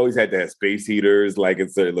 man. We always had to have space heaters, like in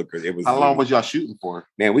certain lookers. It was. How long was y'all shooting for?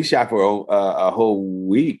 Man, we shot for a whole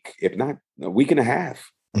week, if not a week and a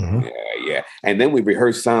half. Yeah. And then we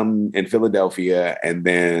rehearsed some in Philadelphia, and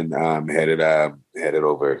then headed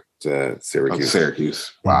over to Syracuse.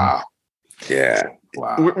 Syracuse. Wow. Yeah.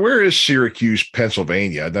 Wow. Where is Syracuse,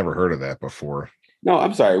 Pennsylvania? I'd never heard of that before. No,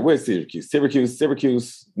 I'm sorry. Where's Syracuse?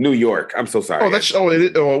 Syracuse, New York. I'm so sorry.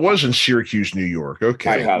 It was in Syracuse, New York. Okay.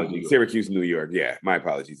 My apologies. Syracuse, New York. Yeah. My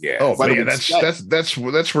apologies. Yeah. Oh man, that's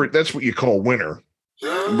what you call winter.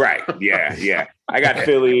 Right. Yeah. I got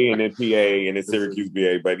Philly and then PA and then Syracuse,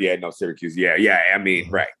 PA, but Syracuse. Yeah.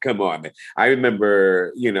 Right. Come on, man. I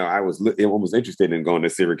remember, I was almost interested in going to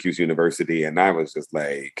Syracuse University, and I was just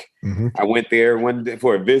like, I went there one day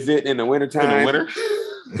for a visit in the wintertime. In the winter?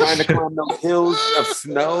 Trying to climb those hills of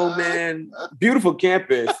snow, man. Beautiful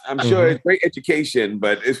campus. I'm sure it's great education,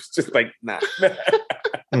 but it's just like, nah.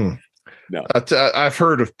 No. I've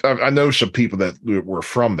heard of, I know some people that were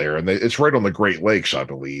from there, and it's right on the Great Lakes, I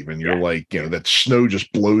believe. And you're like, that snow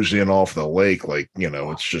just blows in off the lake. Like,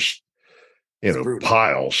 it's just,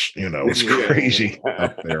 piles, it's crazy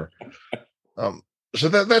up there. So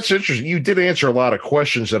that's interesting. You did answer a lot of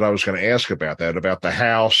questions that I was going to ask about that, about the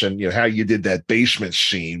house and, how you did that basement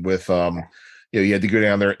scene with, you had to go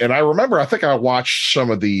down there. And I remember, I think I watched some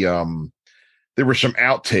of the, there were some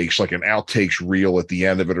outtakes, like an outtakes reel at the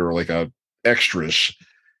end of it, or like extras.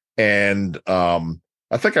 And I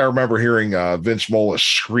think I remember hearing Vince Mola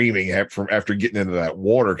screaming after getting into that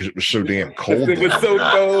water because it was so damn cold. It was so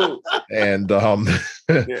cold. And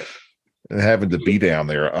and having to be down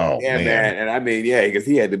there. Oh, yeah, man. And because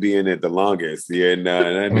he had to be in it the longest. Yeah, and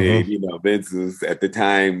Vince was at the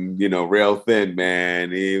time, real thin,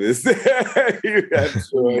 man. He was, I'm sure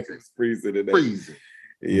he was freezing.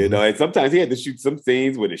 And sometimes he had to shoot some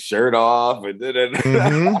scenes with his shirt off. And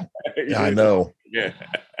I know. Yeah.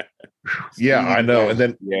 Yeah, I know. And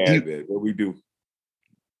then what we do.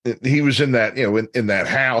 He was in that, in that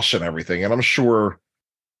house and everything. And I'm sure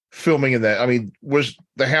filming in that, was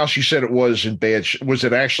the house you said it was in bad, was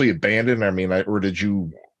it actually abandoned?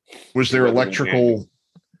 Was there electrical,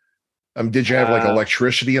 did you have like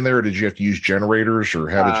electricity in there, or did you have to use generators, or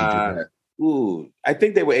how did you do that? I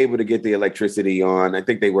think they were able to get the electricity on. I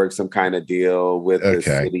think they worked some kind of deal with the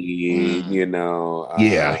city,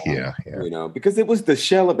 because it was, the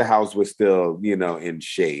shell of the house was still, in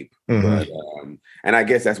shape. But, and I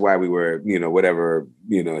guess that's why we were, whatever,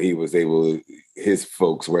 he was able, his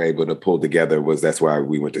folks were able to pull together, that's why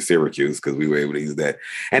we went to Syracuse, because we were able to use that.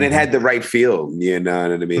 And it had the right feel, you know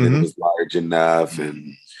what I mean? And it was large enough,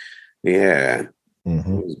 and it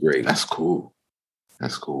was great. That's cool.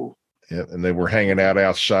 Yeah, and they were hanging out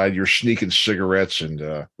outside. You're sneaking cigarettes and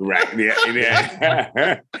right,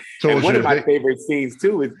 yeah. And one of my favorite scenes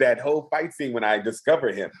too is that whole fight scene when I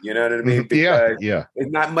discover him. You know what I mean? Because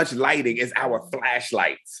it's not much lighting; it's our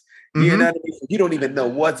flashlights. You know what I mean? You don't even know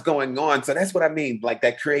what's going on. So that's what I mean, like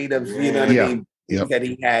that creative. You know what I mean? things that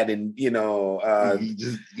he had at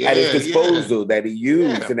his disposal that he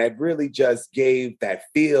used, and that really just gave that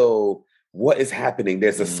feel. What is happening?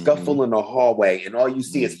 There's a scuffle in the hallway, and all you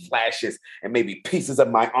see is flashes and maybe pieces of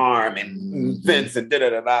my arm and vents and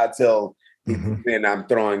till then I'm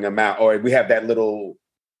throwing them out. Or we have that little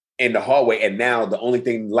in the hallway, and now the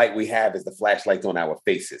only light we have is the flashlights on our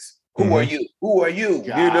faces. Who are you? Who are you? You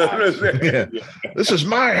know what I'm saying? This is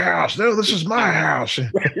my house. No, this is my house.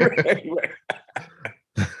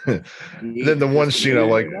 Then the one scene I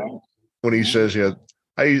like when he says,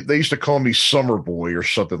 they used to call me Summer Boy or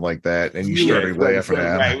something like that, and you started laughing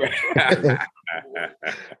at him.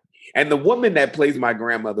 And the woman that plays my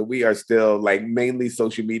grandmother, we are still like mainly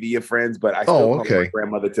social media friends, but I still call her my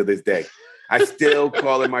grandmother to this day. I still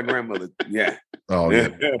call her my grandmother. Yeah. Oh,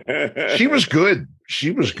 yeah. She was good.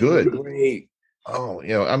 She was good. Great. Oh,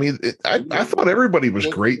 I mean, I thought everybody was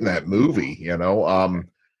great in that movie.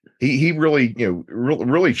 He really,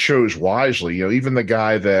 really chose wisely. Even the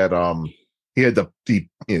guy that he had he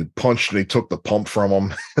punched and he took the pump from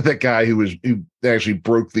him. That guy who actually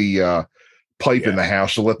broke the pipe in the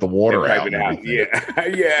house to let the water out.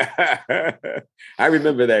 Yeah. I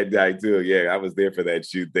remember that guy too. Yeah, I was there for that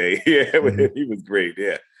shoot day. Yeah, he was great.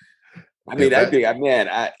 Yeah. I mean,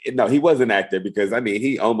 no, he was an actor because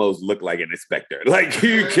he almost looked like an inspector. Like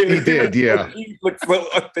he did, yeah. He looked so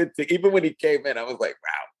authentic. Even when he came in, I was like,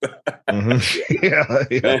 wow. Yeah.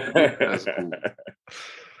 That's cool.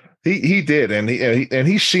 He did, and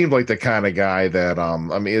he seemed like the kind of guy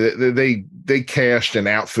that they cast and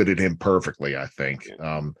outfitted him perfectly. I think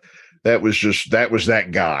that was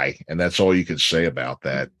that guy, and that's all you could say about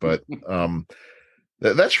that. But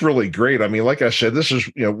that's really great. I mean, like I said, this is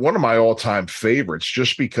one of my all-time favorites,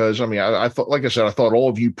 just because I thought, like I said, I thought all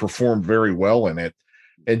of you performed very well in it,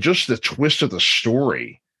 and just the twist of the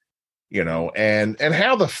story, and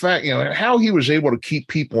how the fact how he was able to keep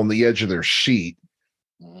people on the edge of their seat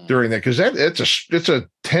during that, because it's a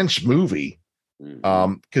tense movie,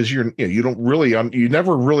 because you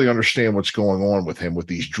never really understand what's going on with him with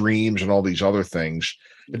these dreams and all these other things,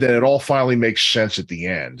 and then it all finally makes sense at the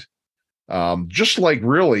end, just like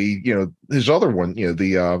really his other one,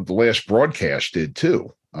 the Last Broadcast did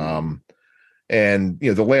too, and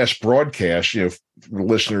the Last Broadcast, for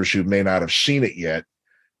listeners who may not have seen it yet,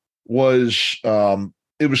 was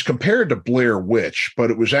it was compared to Blair Witch,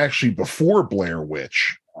 but it was actually before Blair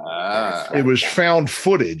Witch. It was found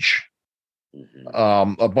footage.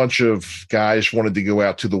 A bunch of guys wanted to go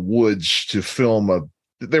out to the woods to film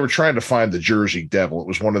they were trying to find the Jersey Devil. It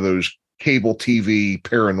was one of those cable TV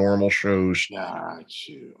paranormal shows.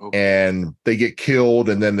 And they get killed,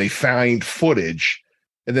 and then they find footage,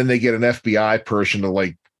 and then they get an FBI person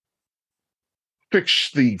to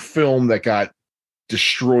fix the film that got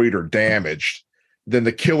destroyed or damaged. Then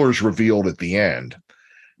the killer's revealed at the end,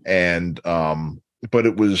 and but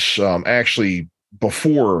it was actually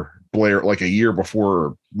before Blair, like a year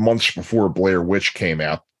before, months before Blair Witch came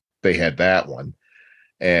out. They had that one,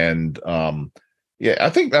 and I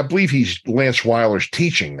believe he's Lance Weiler's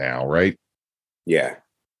teaching now, right? Yeah,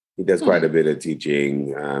 he does quite a bit of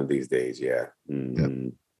teaching these days. Yeah,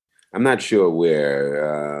 I'm not sure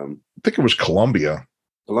where. I think it was Columbia.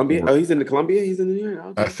 Columbia? Oh, he's in the Columbia? He's in the New York?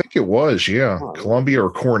 Okay. I think it was, yeah. Columbia or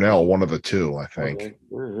Cornell, one of the two, I think. Okay.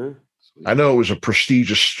 Uh-huh. I know it was a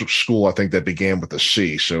prestigious school, I think, that began with a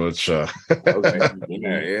C. So it's okay.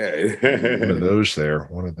 Yeah. one of those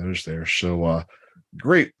there. So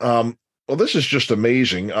great. Well, this is just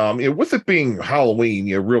amazing. With it being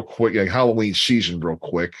Halloween, real quick, Halloween season, real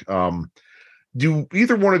quick. Do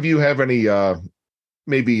either one of you have any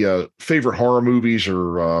maybe favorite horror movies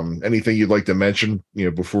or anything you'd like to mention,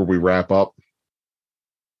 before we wrap up?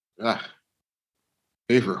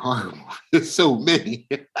 Favorite horror movie? There's so many.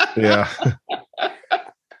 Yeah.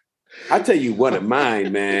 I'll tell you one of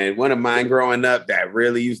mine, man. One of mine growing up that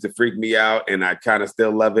really used to freak me out, and I kind of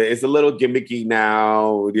still love it. It's a little gimmicky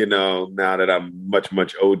now, now that I'm much,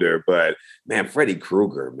 much older. But man, Freddy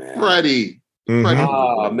Krueger, man. Freddy. Mm-hmm.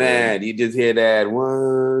 Oh man, you just hear that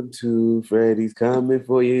 1, 2, Freddy's coming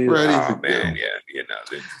for you. Freddy's man,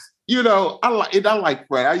 I like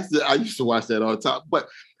Freddy. I used to watch that all the time. But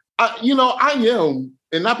I am,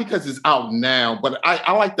 and not because it's out now, but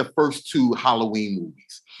I like the first two Halloween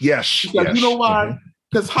movies. Yes. Because you know why?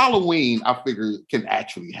 Because Halloween, I figure, can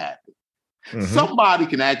actually happen. Mm-hmm. Somebody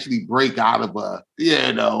can actually break out of a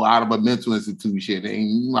mental institution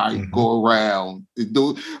and go around and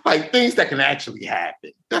do things that can actually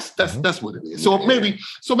happen. That's what it is. So maybe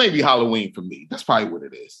Halloween for me. That's probably what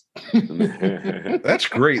it is. That's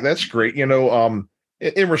great.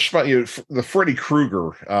 In response, the Freddy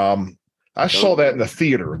Krueger. I saw that in the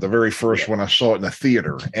theater, the very first one. I saw it in the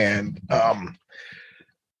theater, and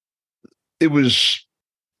it was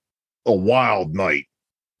a wild night.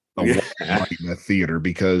 Wild night in the theater,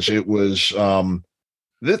 because it was the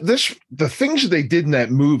things that they did in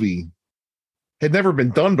that movie had never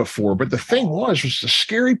been done before. But the thing was the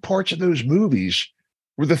scary parts of those movies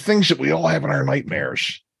were the things that we all have in our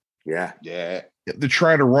nightmares. Yeah. They're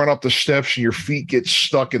trying to run up the steps and your feet get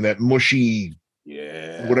stuck in that mushy,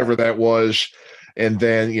 whatever that was. And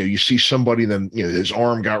then, you see somebody, then, his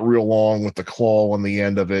arm got real long with the claw on the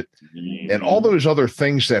end of it. And all those other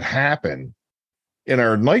things that happen in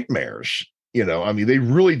our nightmares, I mean, they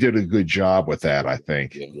really did a good job with that, I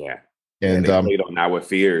think. Yeah. And they played on our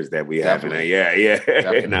fears that we have in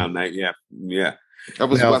there. Now, yeah. That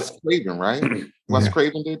was Wes Craven, right? Wes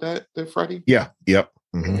Craven did that, Freddie? Yeah. Yep.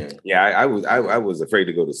 Mm-hmm. Yeah, I was afraid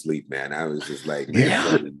to go to sleep, man. I was just like,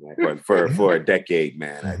 for a decade,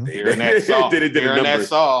 man. I think Hearing that song. It did a number. That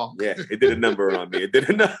song. Yeah, it did a number on me. It did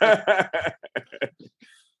a number.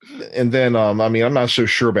 And then, I mean, I'm not so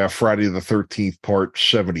sure about Friday the 13th, part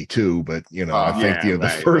 72, but I think the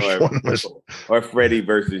first one was, or Freddy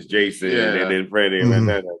versus Jason, and then Freddy, and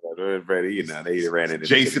Freddy, they ran into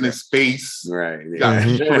Jason in space, right?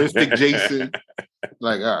 Futuristic Jason.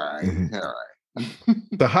 Like, all right.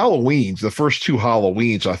 The Halloweens, the first two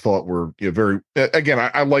Halloweens, I thought were very. Again,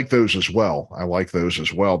 I like those as well.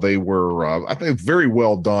 They were, I think, very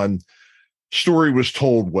well done. Story was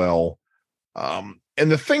told well. And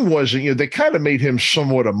the thing was, they kind of made him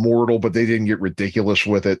somewhat immortal, but they didn't get ridiculous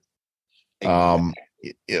with it.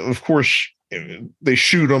 Of course, they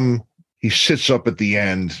shoot him. He sits up at the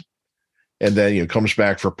end, and then comes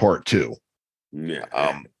back for part 2.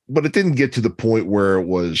 Yeah. But it didn't get to the point where it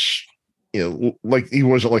was, like he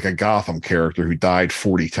wasn't like a Gotham character who died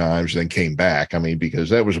 40 times and then came back. I mean, because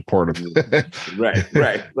that was a part of right.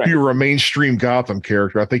 If you were a mainstream Gotham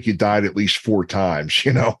character, I think you died at least 4 times,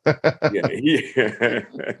 yeah.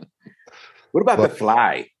 What about the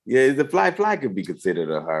Fly? Yeah, the Fly could be considered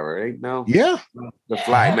a horror, ain't no? Yeah. The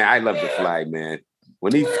Fly, man. I love the Fly, man.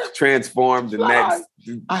 When he transformed the next,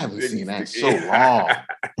 I haven't seen that in so long.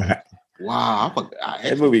 Wow,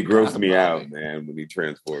 that movie grossed me out, man. When he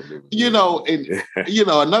transformed it,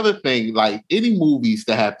 another thing, like any movies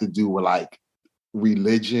that have to do with like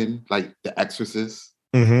religion, like The Exorcist.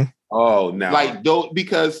 Mm-hmm. Oh no, like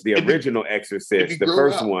because the original Exorcist, the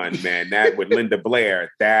first one, man, that with Linda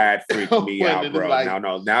Blair, that freaked me out, bro.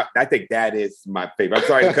 Now I think that is my favorite. I'm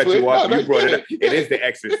sorry to cut you off. You brought it up. It is The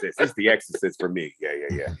Exorcist. It's The Exorcist for me.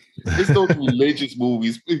 Yeah. It's those religious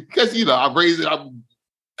movies because I'm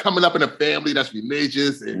coming up in a family that's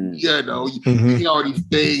religious, and you see all these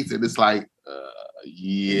things, and it's like,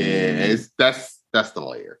 that's the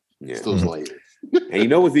layer. Yeah. It's those layers.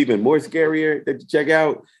 And what's even more scarier that you check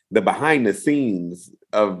out? The behind the scenes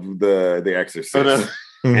of the Exorcist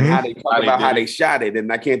and how they talk about how they shot it.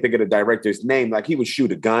 And I can't think of the director's name. Like he would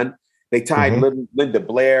shoot a gun. They tied Linda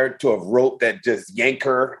Blair to a rope that just yanked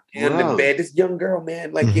her in the bed. This young girl,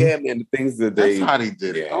 man. Like, man, the things that that's how they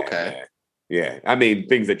did it. Okay. Man. Yeah, I mean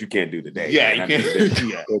things that you can't do today. Yeah, man. You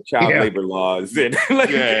can't. The child labor laws and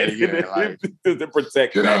to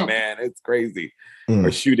protect that, man. It's crazy.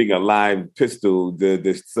 Or shooting a live pistol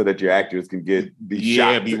so that your actors can be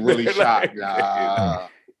shot. Yeah, be really shot.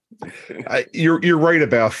 You're right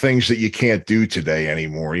about things that you can't do today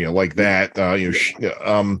anymore. Like that. To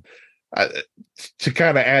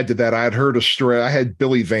kind of add to that, I had heard a story. I had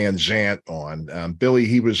Billy Van Zandt on. Billy,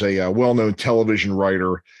 he was a well-known television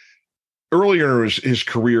writer. Earlier in his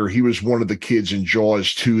career, he was one of the kids in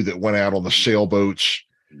Jaws 2 that went out on the sailboats.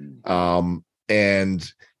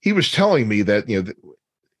 And he was telling me that,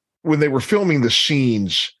 when they were filming the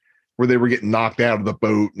scenes where they were getting knocked out of the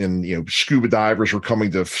boat and, scuba divers were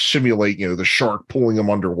coming to simulate, the shark pulling them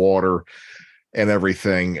underwater and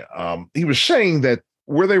everything. He was saying that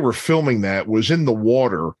where they were filming that was in the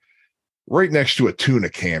water right next to a tuna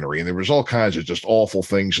cannery, and there was all kinds of just awful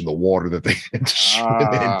things in the water that they had to swim in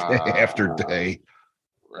day after day.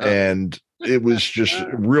 And it was just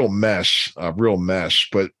a real mess.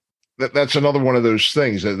 But that's another one of those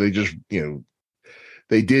things that they just,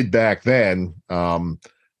 they did back then. And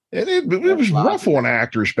it was rough on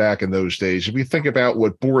actors back in those days. If you think about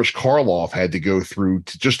what Boris Karloff had to go through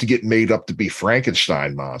just to get made up to be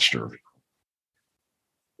Frankenstein monster.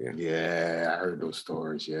 Yeah, I heard those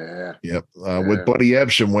stories. Yeah. Yep. What Buddy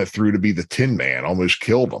Ebsen went through to be the Tin Man almost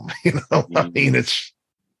killed him. I mean, it's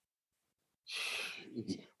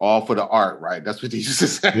all for the art, right? That's what they used to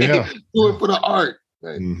say. Yeah. Do it for the art.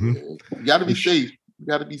 You got to be safe. You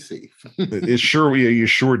got to be safe. You sure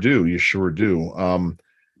do.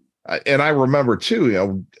 And I remember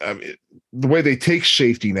too, the way they take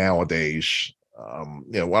safety nowadays, I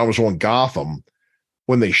was on Gotham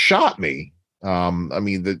when they shot me. I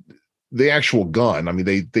mean, the actual gun, I mean,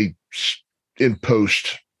 they in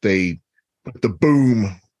post, they put the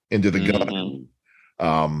boom into the gun.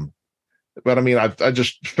 But I mean, I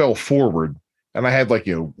just fell forward and I had like,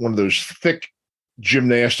 one of those thick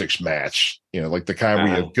gymnastics mats, like the kind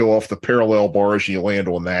where you go off the parallel bars and you land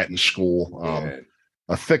on that in school.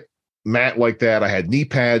 A thick mat like that. I had knee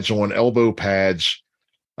pads on, elbow pads.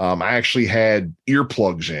 I actually had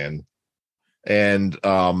earplugs in, and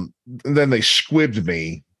then they squibbed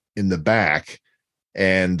me in the back.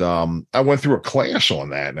 And I went through a class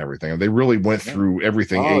on that and everything. And they really went through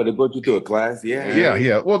everything. Oh, they put you through a class?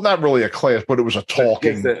 Yeah. Well, not really a class, but it was a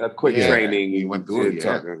talking. A quick training. You went through it.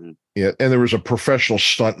 Yeah. And there was a professional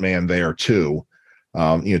stuntman there too,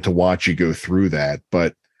 to watch you go through that.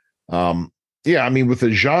 But I mean, with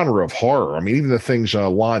the genre of horror, I mean, even the things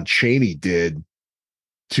Lon Chaney did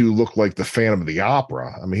to look like the Phantom of the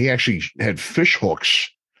Opera. I mean, he actually had fish hooks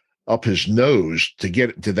up his nose to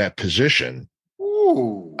get to that position.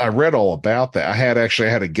 Ooh. I read all about that. I had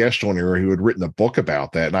a guest on here who had written a book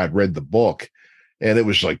about that, and I'd read the book, and it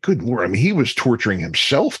was like, good Lord. I mean, he was torturing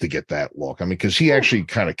himself to get that look. I mean, because he actually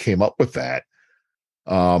kind of came up with that.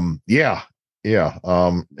 And yeah. I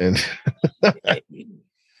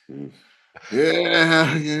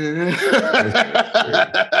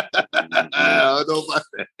don't know about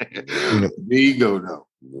that. Ego, though.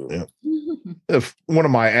 Yeah. If one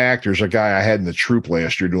of my actors, a guy I had in the troupe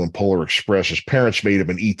last year doing Polar Express, his parents made him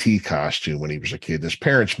an ET costume when he was a kid. His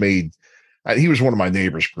parents he was one of my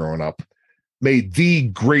neighbors growing up, made the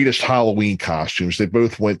greatest Halloween costumes. They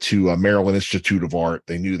both went to Maryland Institute of Art.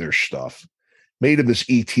 They knew their stuff. Made him this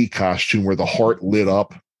ET costume where the heart lit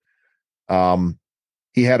up.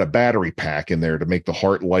 He had a battery pack in there to make the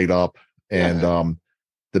heart light up. And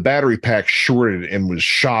the battery pack shorted and was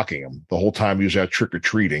shocking him the whole time he was out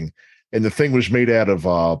trick-or-treating. And the thing was made out of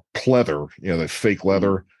pleather, the fake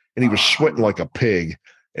leather. And he was sweating like a pig.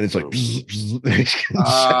 And it's like, he's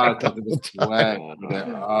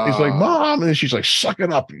like, Mom. And she's like, suck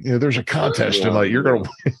it up. There's a contest tonight. You're going to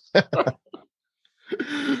win.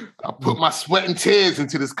 I put my sweat and tears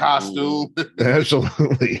into this costume.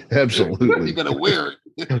 Absolutely. You're going to wear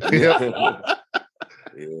it. Yeah.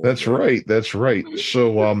 That's right.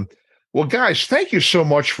 So, well, guys, thank you so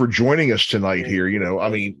much for joining us tonight here. I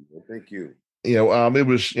mean, thank you. It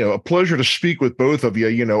was, a pleasure to speak with both of you.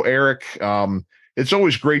 Eric, it's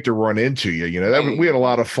always great to run into you. We had a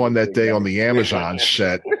lot of fun that day on the Amazon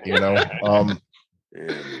set,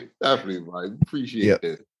 Definitely, Mike. Appreciate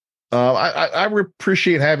it. I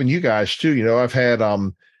appreciate having you guys too. I've had,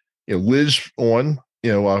 Liz on,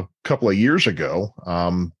 a couple of years ago.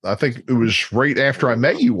 I think it was right after I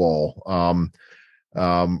met you all,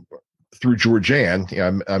 through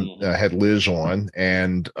Georgianne. I had Liz on,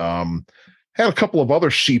 and had a couple of other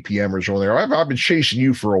CPMers on there. I've been chasing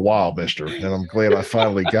you for a while, mister, and I'm glad I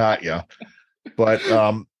finally got you. But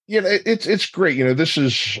it's great. This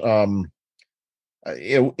is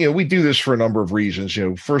we do this for a number of reasons.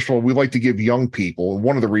 First of all, we like to give young people, and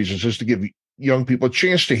one of the reasons is to give young people a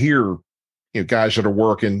chance to hear guys that are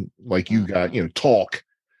working like you got, talk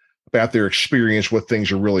about their experience, what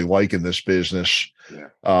things are really like in this business.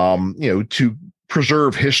 To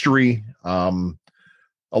preserve history.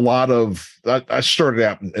 A lot of, I started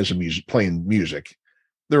out as playing music.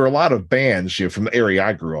 There are a lot of bands, from the area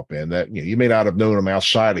I grew up in that, you may not have known them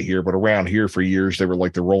outside of here, but around here for years, they were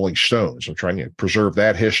like the Rolling Stones. I'm trying to preserve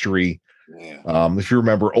that history. If you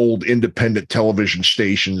remember old independent television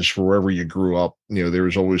stations for wherever you grew up, there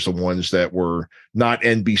was always the ones that were not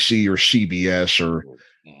NBC or CBS, or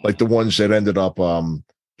like the ones that ended up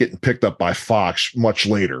getting picked up by Fox much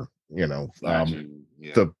later.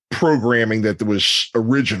 The programming that was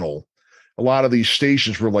original. A lot of these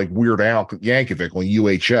stations were like Weird Al Yankovic on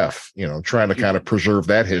UHF, trying to kind of preserve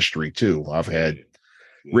that history too. I've had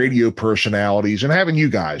radio personalities and having you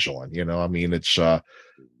guys on, I mean, it's,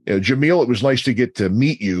 Jamil, it was nice to get to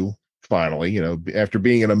meet you finally, after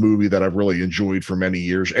being in a movie that I've really enjoyed for many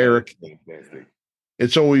years. Eric,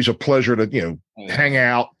 it's always a pleasure to, hang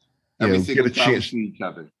out, get a chance to each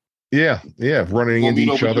other. Yeah, running into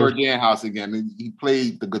each other. Georgianne house again. He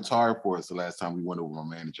played the guitar for us the last time we went over to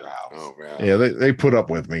my manager house. Oh, wow. Yeah, they put up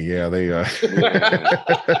with me. Yeah, they.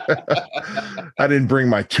 I didn't bring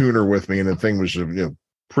my tuner with me, and the thing was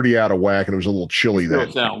pretty out of whack, and it was a little chilly. Still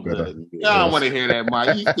sound good. I don't want to hear that,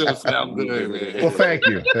 Mike. You still sound good, man. Well, thank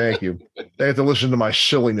you. They have to listen to my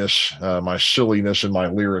silliness and my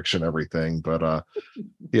lyrics and everything. But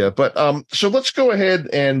so let's go ahead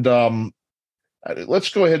and.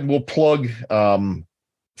 We'll plug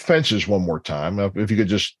Fences one more time. If you could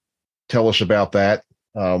just tell us about that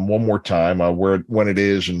one more time, when it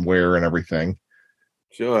is and where and everything.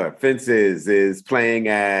 Sure. Fences is playing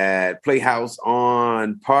at Playhouse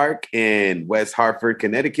on Park in West Hartford,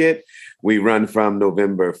 Connecticut. We run from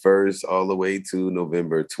November 1st all the way to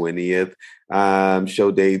November 20th.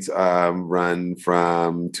 Show dates run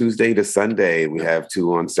from Tuesday to Sunday. We have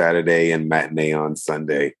 2 on Saturday and matinee on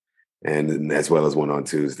Sunday, and as well as 1 on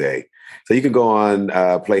Tuesday. So you can go on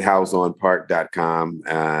playhouseonpark.com.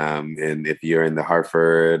 And if you're in the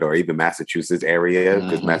Hartford or even Massachusetts area,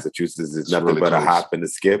 because Massachusetts is nothing but a hop and a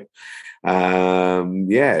skip.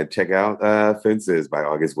 Check out Fences by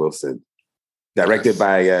August Wilson. Directed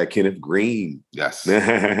by Kenneth Green. Yes.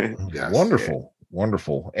 Yes. Wonderful.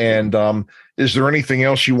 Wonderful. And is there anything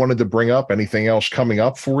else you wanted to bring up? Anything else coming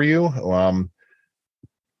up for you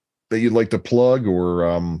that you'd like to plug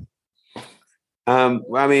or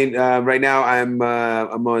right now I'm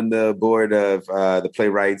on the board of the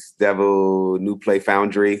Playwrights Devil New Play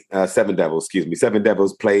Foundry, Seven Devils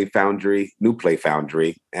Play Foundry, New Play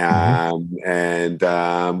Foundry. And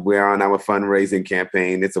we're on our fundraising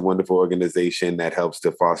campaign. It's a wonderful organization that helps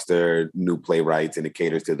to foster new playwrights, and it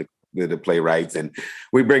caters to the playwrights. And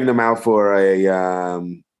we bring them out for a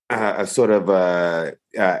sort of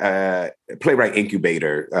playwright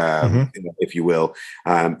incubator, if you will,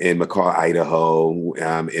 in McCall, Idaho,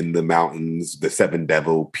 in the mountains, the Seven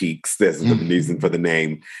Devil Peaks. There's the reason for the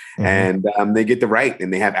name. And they get to write,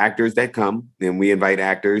 and they have actors that come, and we invite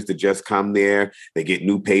actors to just come there. They get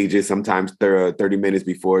new pages, sometimes 30 minutes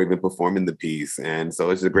before even performing the piece. And so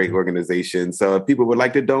it's a great organization. So if people would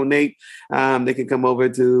like to donate, they can come over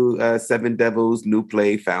to Seven Devils New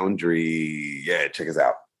Play Foundry. Yeah, check us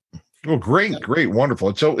out. Well, great, wonderful.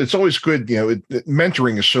 It's always good.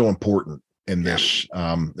 Mentoring is so important in this.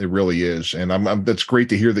 It really is, and that's great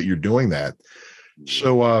to hear that you're doing that.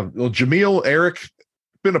 So, Jamil, Eric, it's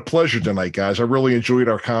been a pleasure tonight, guys. I really enjoyed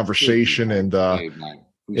our conversation, and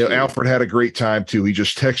Alfred had a great time too. He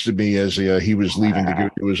just texted me as he was leaving to go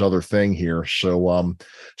do his other thing here. So,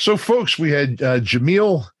 folks, we had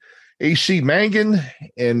Jamil AC Mangan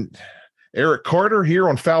and Eric Carter here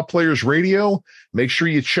on Foul Players Radio. Make sure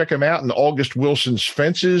you check him out in August Wilson's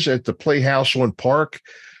Fences at the Playhouse on Park,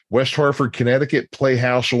 West Hartford, Connecticut,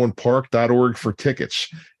 playhouseonpark.org for tickets.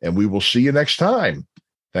 And we will see you next time.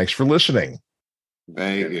 Thanks for listening.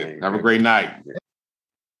 Thank you. Have a great night.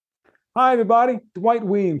 Hi, everybody. Dwight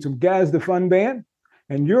Weems from Gaz the Fun Band,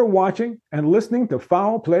 and you're watching and listening to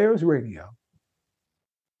Foul Players Radio.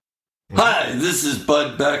 Hi, this is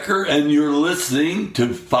Bud Becker, and you're listening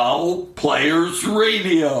to Foul Players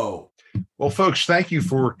Radio. Well, folks, thank you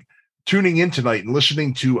for tuning in tonight and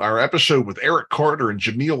listening to our episode with Eric Carter and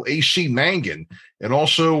Jamil AC Mangan, and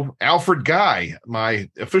also Alfred Guy, my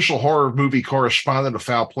official horror movie correspondent of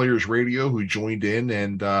Foul Players Radio, who joined in.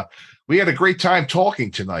 And we had a great time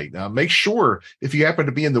talking tonight. Make sure, if you happen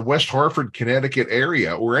to be in the West Hartford, Connecticut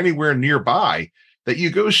area or anywhere nearby, that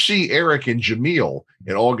you go see Eric and Jamil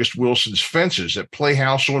in August Wilson's Fences at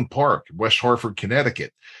Playhouse on Park, West Hartford,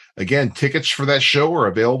 Connecticut. Again, tickets for that show are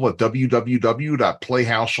available at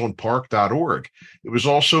www.playhouseonpark.org. It was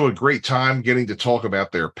also a great time getting to talk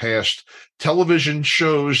about their past television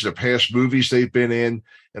shows, their past movies they've been in,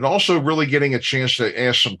 and also really getting a chance to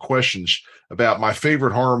ask some questions about my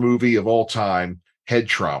favorite horror movie of all time, Head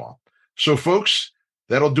Trauma. So, folks,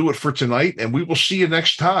 that'll do it for tonight, and we will see you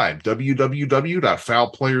next time,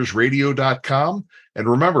 www.foulplayersradio.com. And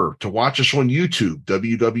remember to watch us on YouTube,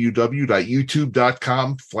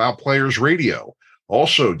 www.youtube.com, Foul Players Radio.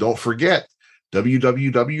 Also, don't forget,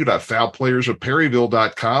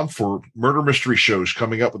 www.foulplayersofperryville.com for murder mystery shows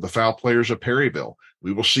coming up with the Foul Players of Perryville.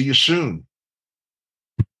 We will see you soon.